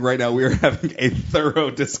 I'm typing right now. We are having a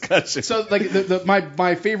thorough discussion. So like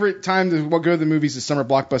my favorite time to go to the movies is summer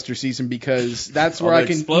blockbuster season because that's where All I the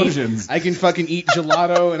can explosions. I can fucking eat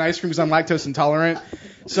gelato and ice cream because I'm lactose intolerant.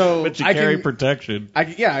 So But you I carry can, protection. I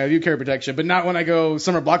do carry protection, but not when I go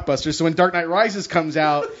summer blockbuster. So when Dark Knight Rises comes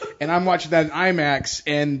out and I'm watching that in IMAX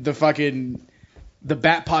and the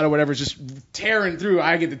bat pot or whatever is just tearing through,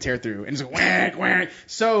 I get to tear through and it's like whack whack.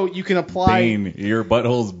 So you can apply. Bane. Your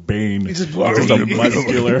butthole's Bane. It's just a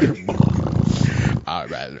muscular.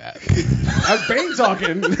 That's Bane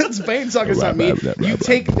talking. That's Bane talking. It's not me. You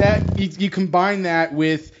take that. You combine that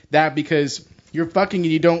with that because you're fucking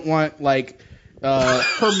and you don't want like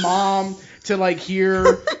her mom to like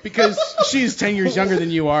hear because she's 10 years younger than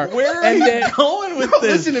you are. Where are and you then, going with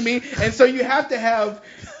this? Listen to me. And so you have to have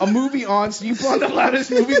a movie on, so you put on the loudest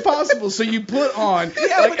movie possible. So you put on like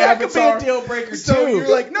that Avatar. could be a deal breaker So too. you're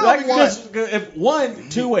like, no, Like, what? just, if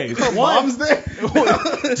two ways. One, Mom's there. two,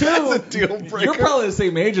 That's a deal breaker. You're probably the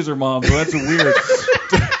same age as her mom, so that's weird.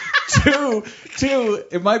 Two,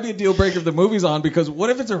 it might be a deal breaker if the movie's on because what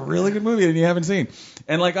if it's a really good movie that you haven't seen?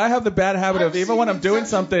 And like I have the bad habit of even when I'm doing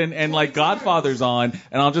something and like Godfather's on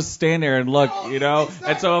and I'll just stand there and look, you know.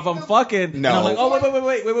 And so if I'm fucking, and I'm like,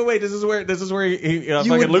 oh wait, this is where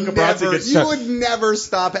fucking Luca Brasi gets you shot. would never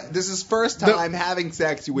stop. This is first time having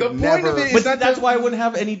sex. You would the point never. of it is But that's why I wouldn't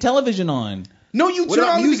have any television on. No, you What turn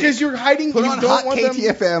about on music? because you're hiding. Put you on don't hot want them.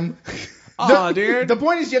 KTFM. Oh, dude. The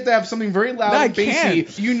point is you have to have something very loud No, I and bassy.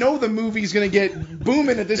 can't. You know the movie's going to get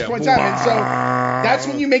booming at this point in time. And so that's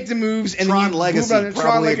when you make the moves. And Tron then you Legacy, move on to Tron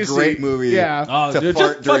probably a Legacy. great movie. Yeah. Oh, to dude,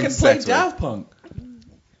 fart just during fucking play sex with. Daft Punk.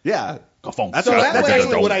 Yeah. That's, So that's that way-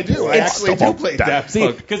 actually what I do. I actually do play Daft See,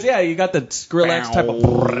 Punk. because you got the Skrillex type of.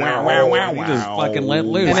 You just fucking let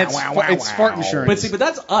loose. And it's fart insurance. But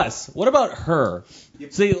that's us. What about her?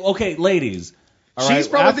 See, okay, ladies. All She's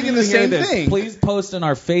right, probably after thinking you the hear same this, thing. Please post in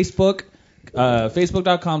our Facebook,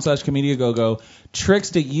 facebook.com/ComediaGoGo, tricks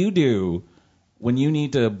that you do when you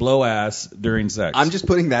need to blow ass during sex. I'm just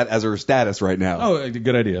putting that as her status right now. Oh,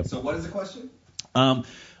 good idea. So what is the question?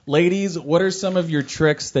 Ladies, what are some of your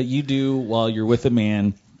tricks that you do while you're with a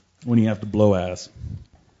man when you have to blow ass?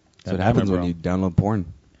 That's what happens when you download porn.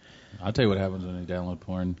 I'll tell you what happens when you download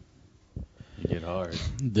porn. You get hard.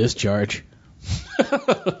 Discharge.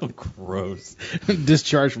 Gross.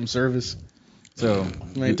 Discharge from service. So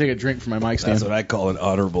I'm going to take a drink from my mic stand. That's what I call an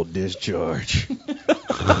honorable discharge.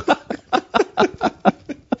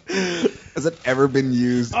 Has it ever been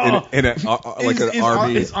used in an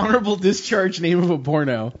army? Is honorable discharge name of a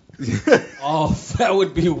porno? Oh, that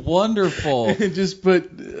would be wonderful. Just put.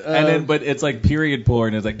 And then, but it's like period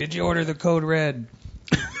porn. It's like, did you order the code red?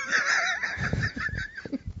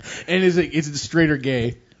 And is it straight or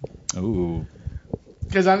gay? Ooh.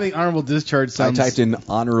 Because I think honorable discharge sounds. I typed in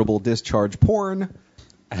honorable discharge porn.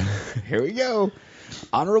 Here we go.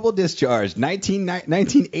 Honorable discharge,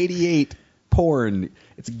 1988 porn.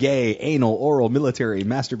 It's gay, anal, oral, military,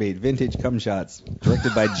 masturbate, vintage cum shots.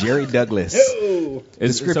 Directed by Jerry Douglas. So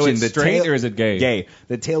it's straight or is it gay? Gay.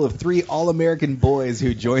 The tale of 3 all-American boys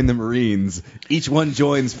who join the Marines. Each one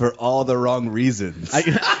joins for all the wrong reasons.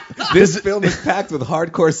 This film is packed with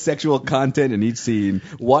hardcore sexual content in each scene.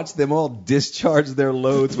 Watch them all discharge their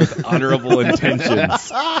loads with honorable intentions.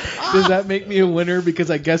 Does that make me a winner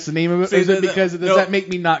because I guessed the name of it? Or is it because does that make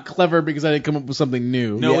me not clever because I didn't come up with something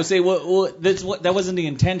new? No, that wasn't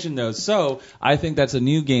the intention though. So I think that's a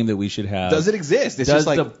new game that we should have. Does it exist? It's just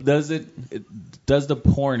like does the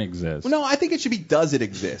porn exist? Well, no, I think it should be does it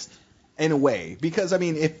exist in a way because I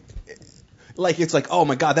mean if like it's like oh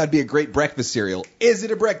my god that'd be a great breakfast cereal. Is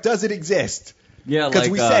it a does it exist? Yeah, because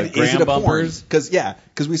like we said is it a bumpers? porn?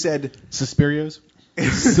 Because we said Suspirios.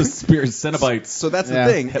 Cenobites. So that's the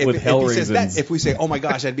thing. With if we say oh my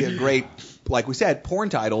gosh that'd be a great like we said porn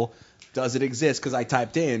title. Does it exist? Because I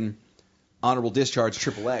typed in honorable discharge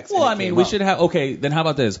XXX. Well, I mean, we should have. Okay, then how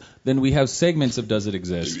about this? Then we have segments of does it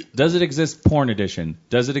exist? Does it exist porn edition?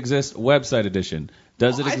 Does it exist website edition?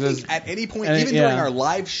 Does it exist? I think at any point, even during our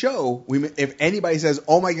live show, if anybody says,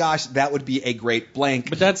 "Oh my gosh, that would be a great blank,"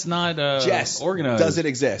 but that's not organized. Does it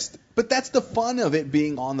exist? But that's the fun of it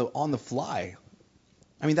being on the fly.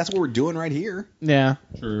 I mean, that's what we're doing right here. Yeah,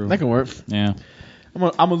 true. That can work. Yeah, I'm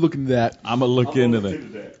gonna look into that. I'm gonna look into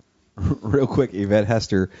that. Real quick, Yvette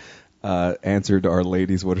Hester answered our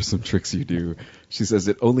ladies, what are some tricks you do? She says,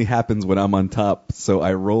 it only happens when I'm on top, so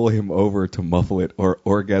I roll him over to muffle it or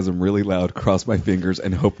orgasm really loud, cross my fingers,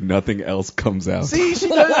 and hope nothing else comes out. See, she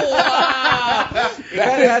does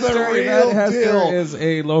That is the real deal. Is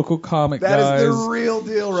a local comic, That guys. is the real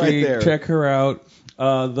deal right there. Check her out.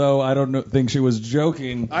 Though I don't think she was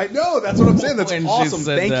joking. I know, that's what I'm saying. That's when she awesome.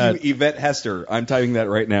 said Thank that. you, Yvette Hester. I'm typing that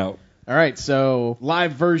right now. All right, so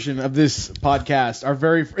live version of this podcast.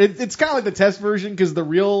 It's kind of like the test version because the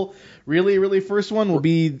really first one will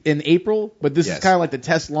be in April, but this is kind of like the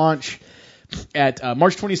test launch at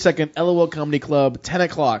March 22nd, LOL Comedy Club, 10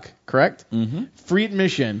 o'clock, correct? Mm-hmm. Free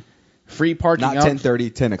admission, free parking. Not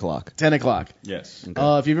 10:30, 10 o'clock. 10 o'clock. Yes.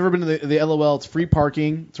 Okay. If you've ever been to the LOL, it's free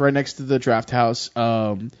parking. It's right next to the Draft House.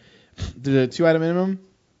 The 2-item minimum?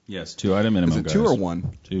 Yes, 2-item minimum. Is it guys. 2 or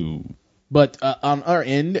 1? 2. But on our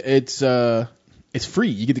end, it's free.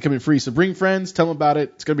 You get to come in free. So bring friends, tell them about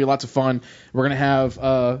it. It's going to be lots of fun. We're going to have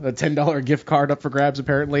a $10 gift card up for grabs,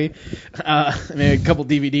 apparently. And a couple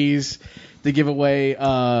DVDs to give away.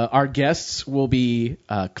 Our guests will be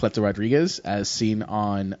Cleto Rodriguez, as seen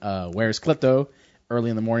on Where's Cleto? Early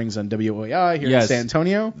in the mornings on WOAI here in San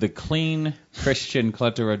Antonio. The clean Christian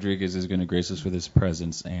Cleto Rodriguez is going to grace us with his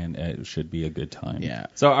presence, and it should be a good time. Yeah.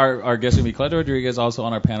 So our guest is going to be Cleto Rodriguez. Also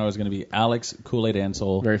on our panel is going to be Alex Kool-Aid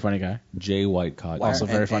Ansel. Very funny guy. Jay Whitecott. Also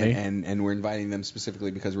very funny. And we're inviting them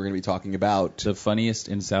specifically because we're going to be talking about the funniest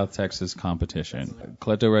in South Texas competition.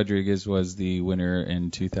 Cleto Rodriguez was the winner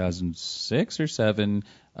in 2006 or 7.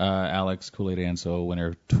 Alex Kool-Aid Ansel,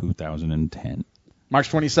 winner 2010. March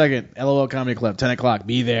 22nd, LOL Comedy Club, 10 o'clock.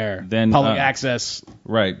 Be there. Then public access.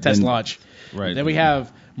 Right. Test launch. Right. Then we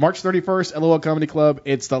have March 31st, LOL Comedy Club.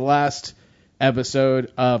 It's the last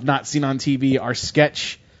episode of Not Seen on TV, our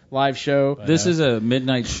sketch live show. This is a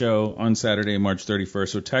midnight show on Saturday, March 31st,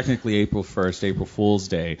 so technically April 1st, April Fool's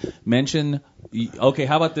Day. Okay,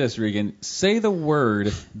 how about this, Regan? Say the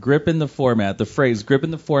word grip in the format, the phrase grip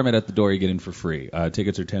in the format at the door, you get in for free.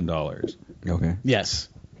 Tickets are $10. Okay. Yes.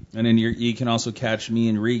 And then you can also catch me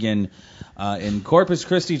and Regan in Corpus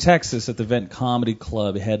Christi, Texas at the Vent Comedy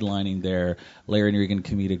Club, headlining there. Larry and Regan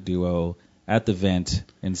comedic duo at the Vent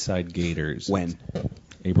inside Gators. When?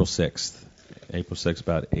 April 6th. April 6th,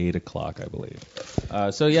 about 8 o'clock, I believe.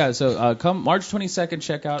 So come March 22nd,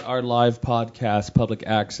 check out our live podcast, Public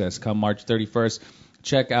Access. Come March 31st,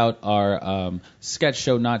 check out our sketch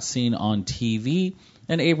show, Not Seen on TV.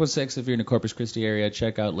 And April 6th, if you're in the Corpus Christi area,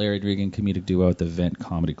 check out Larry and Regan comedic duo at the Vent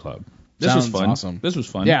Comedy Club. This was Sounds fun. awesome. This was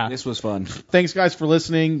fun. Yeah. This was fun. Thanks, guys, for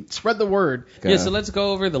listening. Spread the word. Yeah, so let's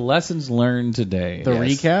go over the lessons learned today. The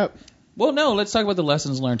recap. Well, no, let's talk about the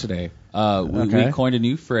lessons learned today. We coined a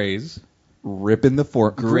new phrase. Gripping the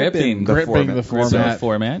format. Gripping the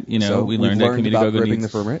format. You know, So we we've learned that learned Community about Go-Go gripping needs, the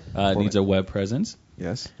format. needs a web presence.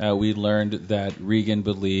 Yes. We learned that Regan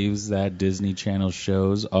believes that Disney Channel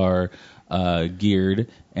shows are geared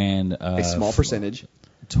and A small percentage.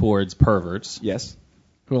 towards perverts, Yes.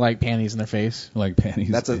 Who like panties in their face. like panties.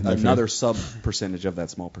 That's in their another sub percentage of that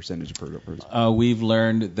small percentage per person. We've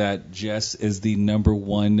learned that Jess is the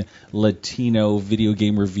 #1 Latino video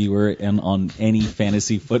game reviewer and on any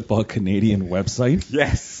fantasy football Canadian website.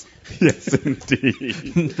 Yes. Yes,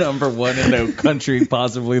 indeed. #1 in the country,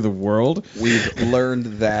 possibly the world. We've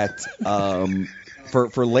learned that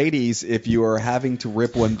for ladies, if you are having to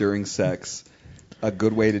rip one during sex, a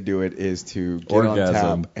good way to do it is to get Orgasm.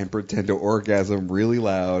 on tap and pretend to orgasm really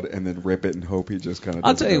loud and then rip it and hope he just kind of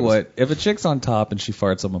I'll tell you what, if a chick's on top and she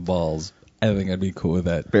farts on my balls, I think I'd be cool with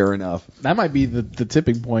that. Fair enough. That might be the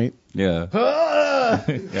tipping point. Yeah.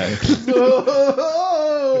 Yeah.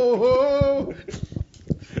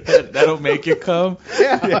 That'll make you come.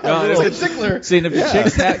 Yeah. No, It's a tickler. See, if the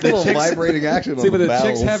chick's A little vibrating action see, on but the the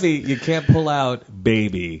chick's bowels. heavy, you can't pull out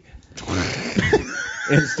baby.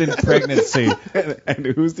 Instant pregnancy. And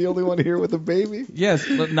who's the only one here with a baby? Yes,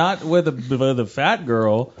 but not with a fat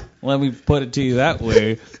girl. Let me put it to you that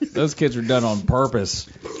way. Those kids are done on purpose.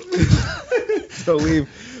 So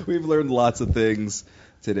we've learned lots of things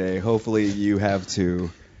today. Hopefully you have too.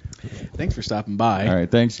 Thanks for stopping by. All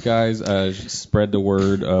right, thanks, guys. Spread the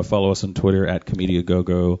word. Follow us on Twitter at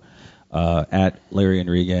ComediaGoGo, at Larry and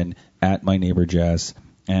Regan, at My Neighbor Jess,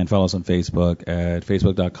 and follow us on Facebook at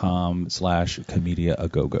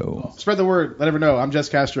facebook.com/ComediaAgogo. Spread the word. Let everyone know. I'm Jess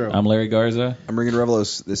Castro. I'm Larry Garza. I'm Regan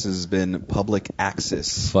Revelos. This has been Public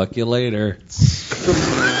Access. Fuck you later. Get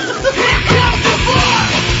out the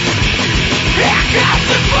bar!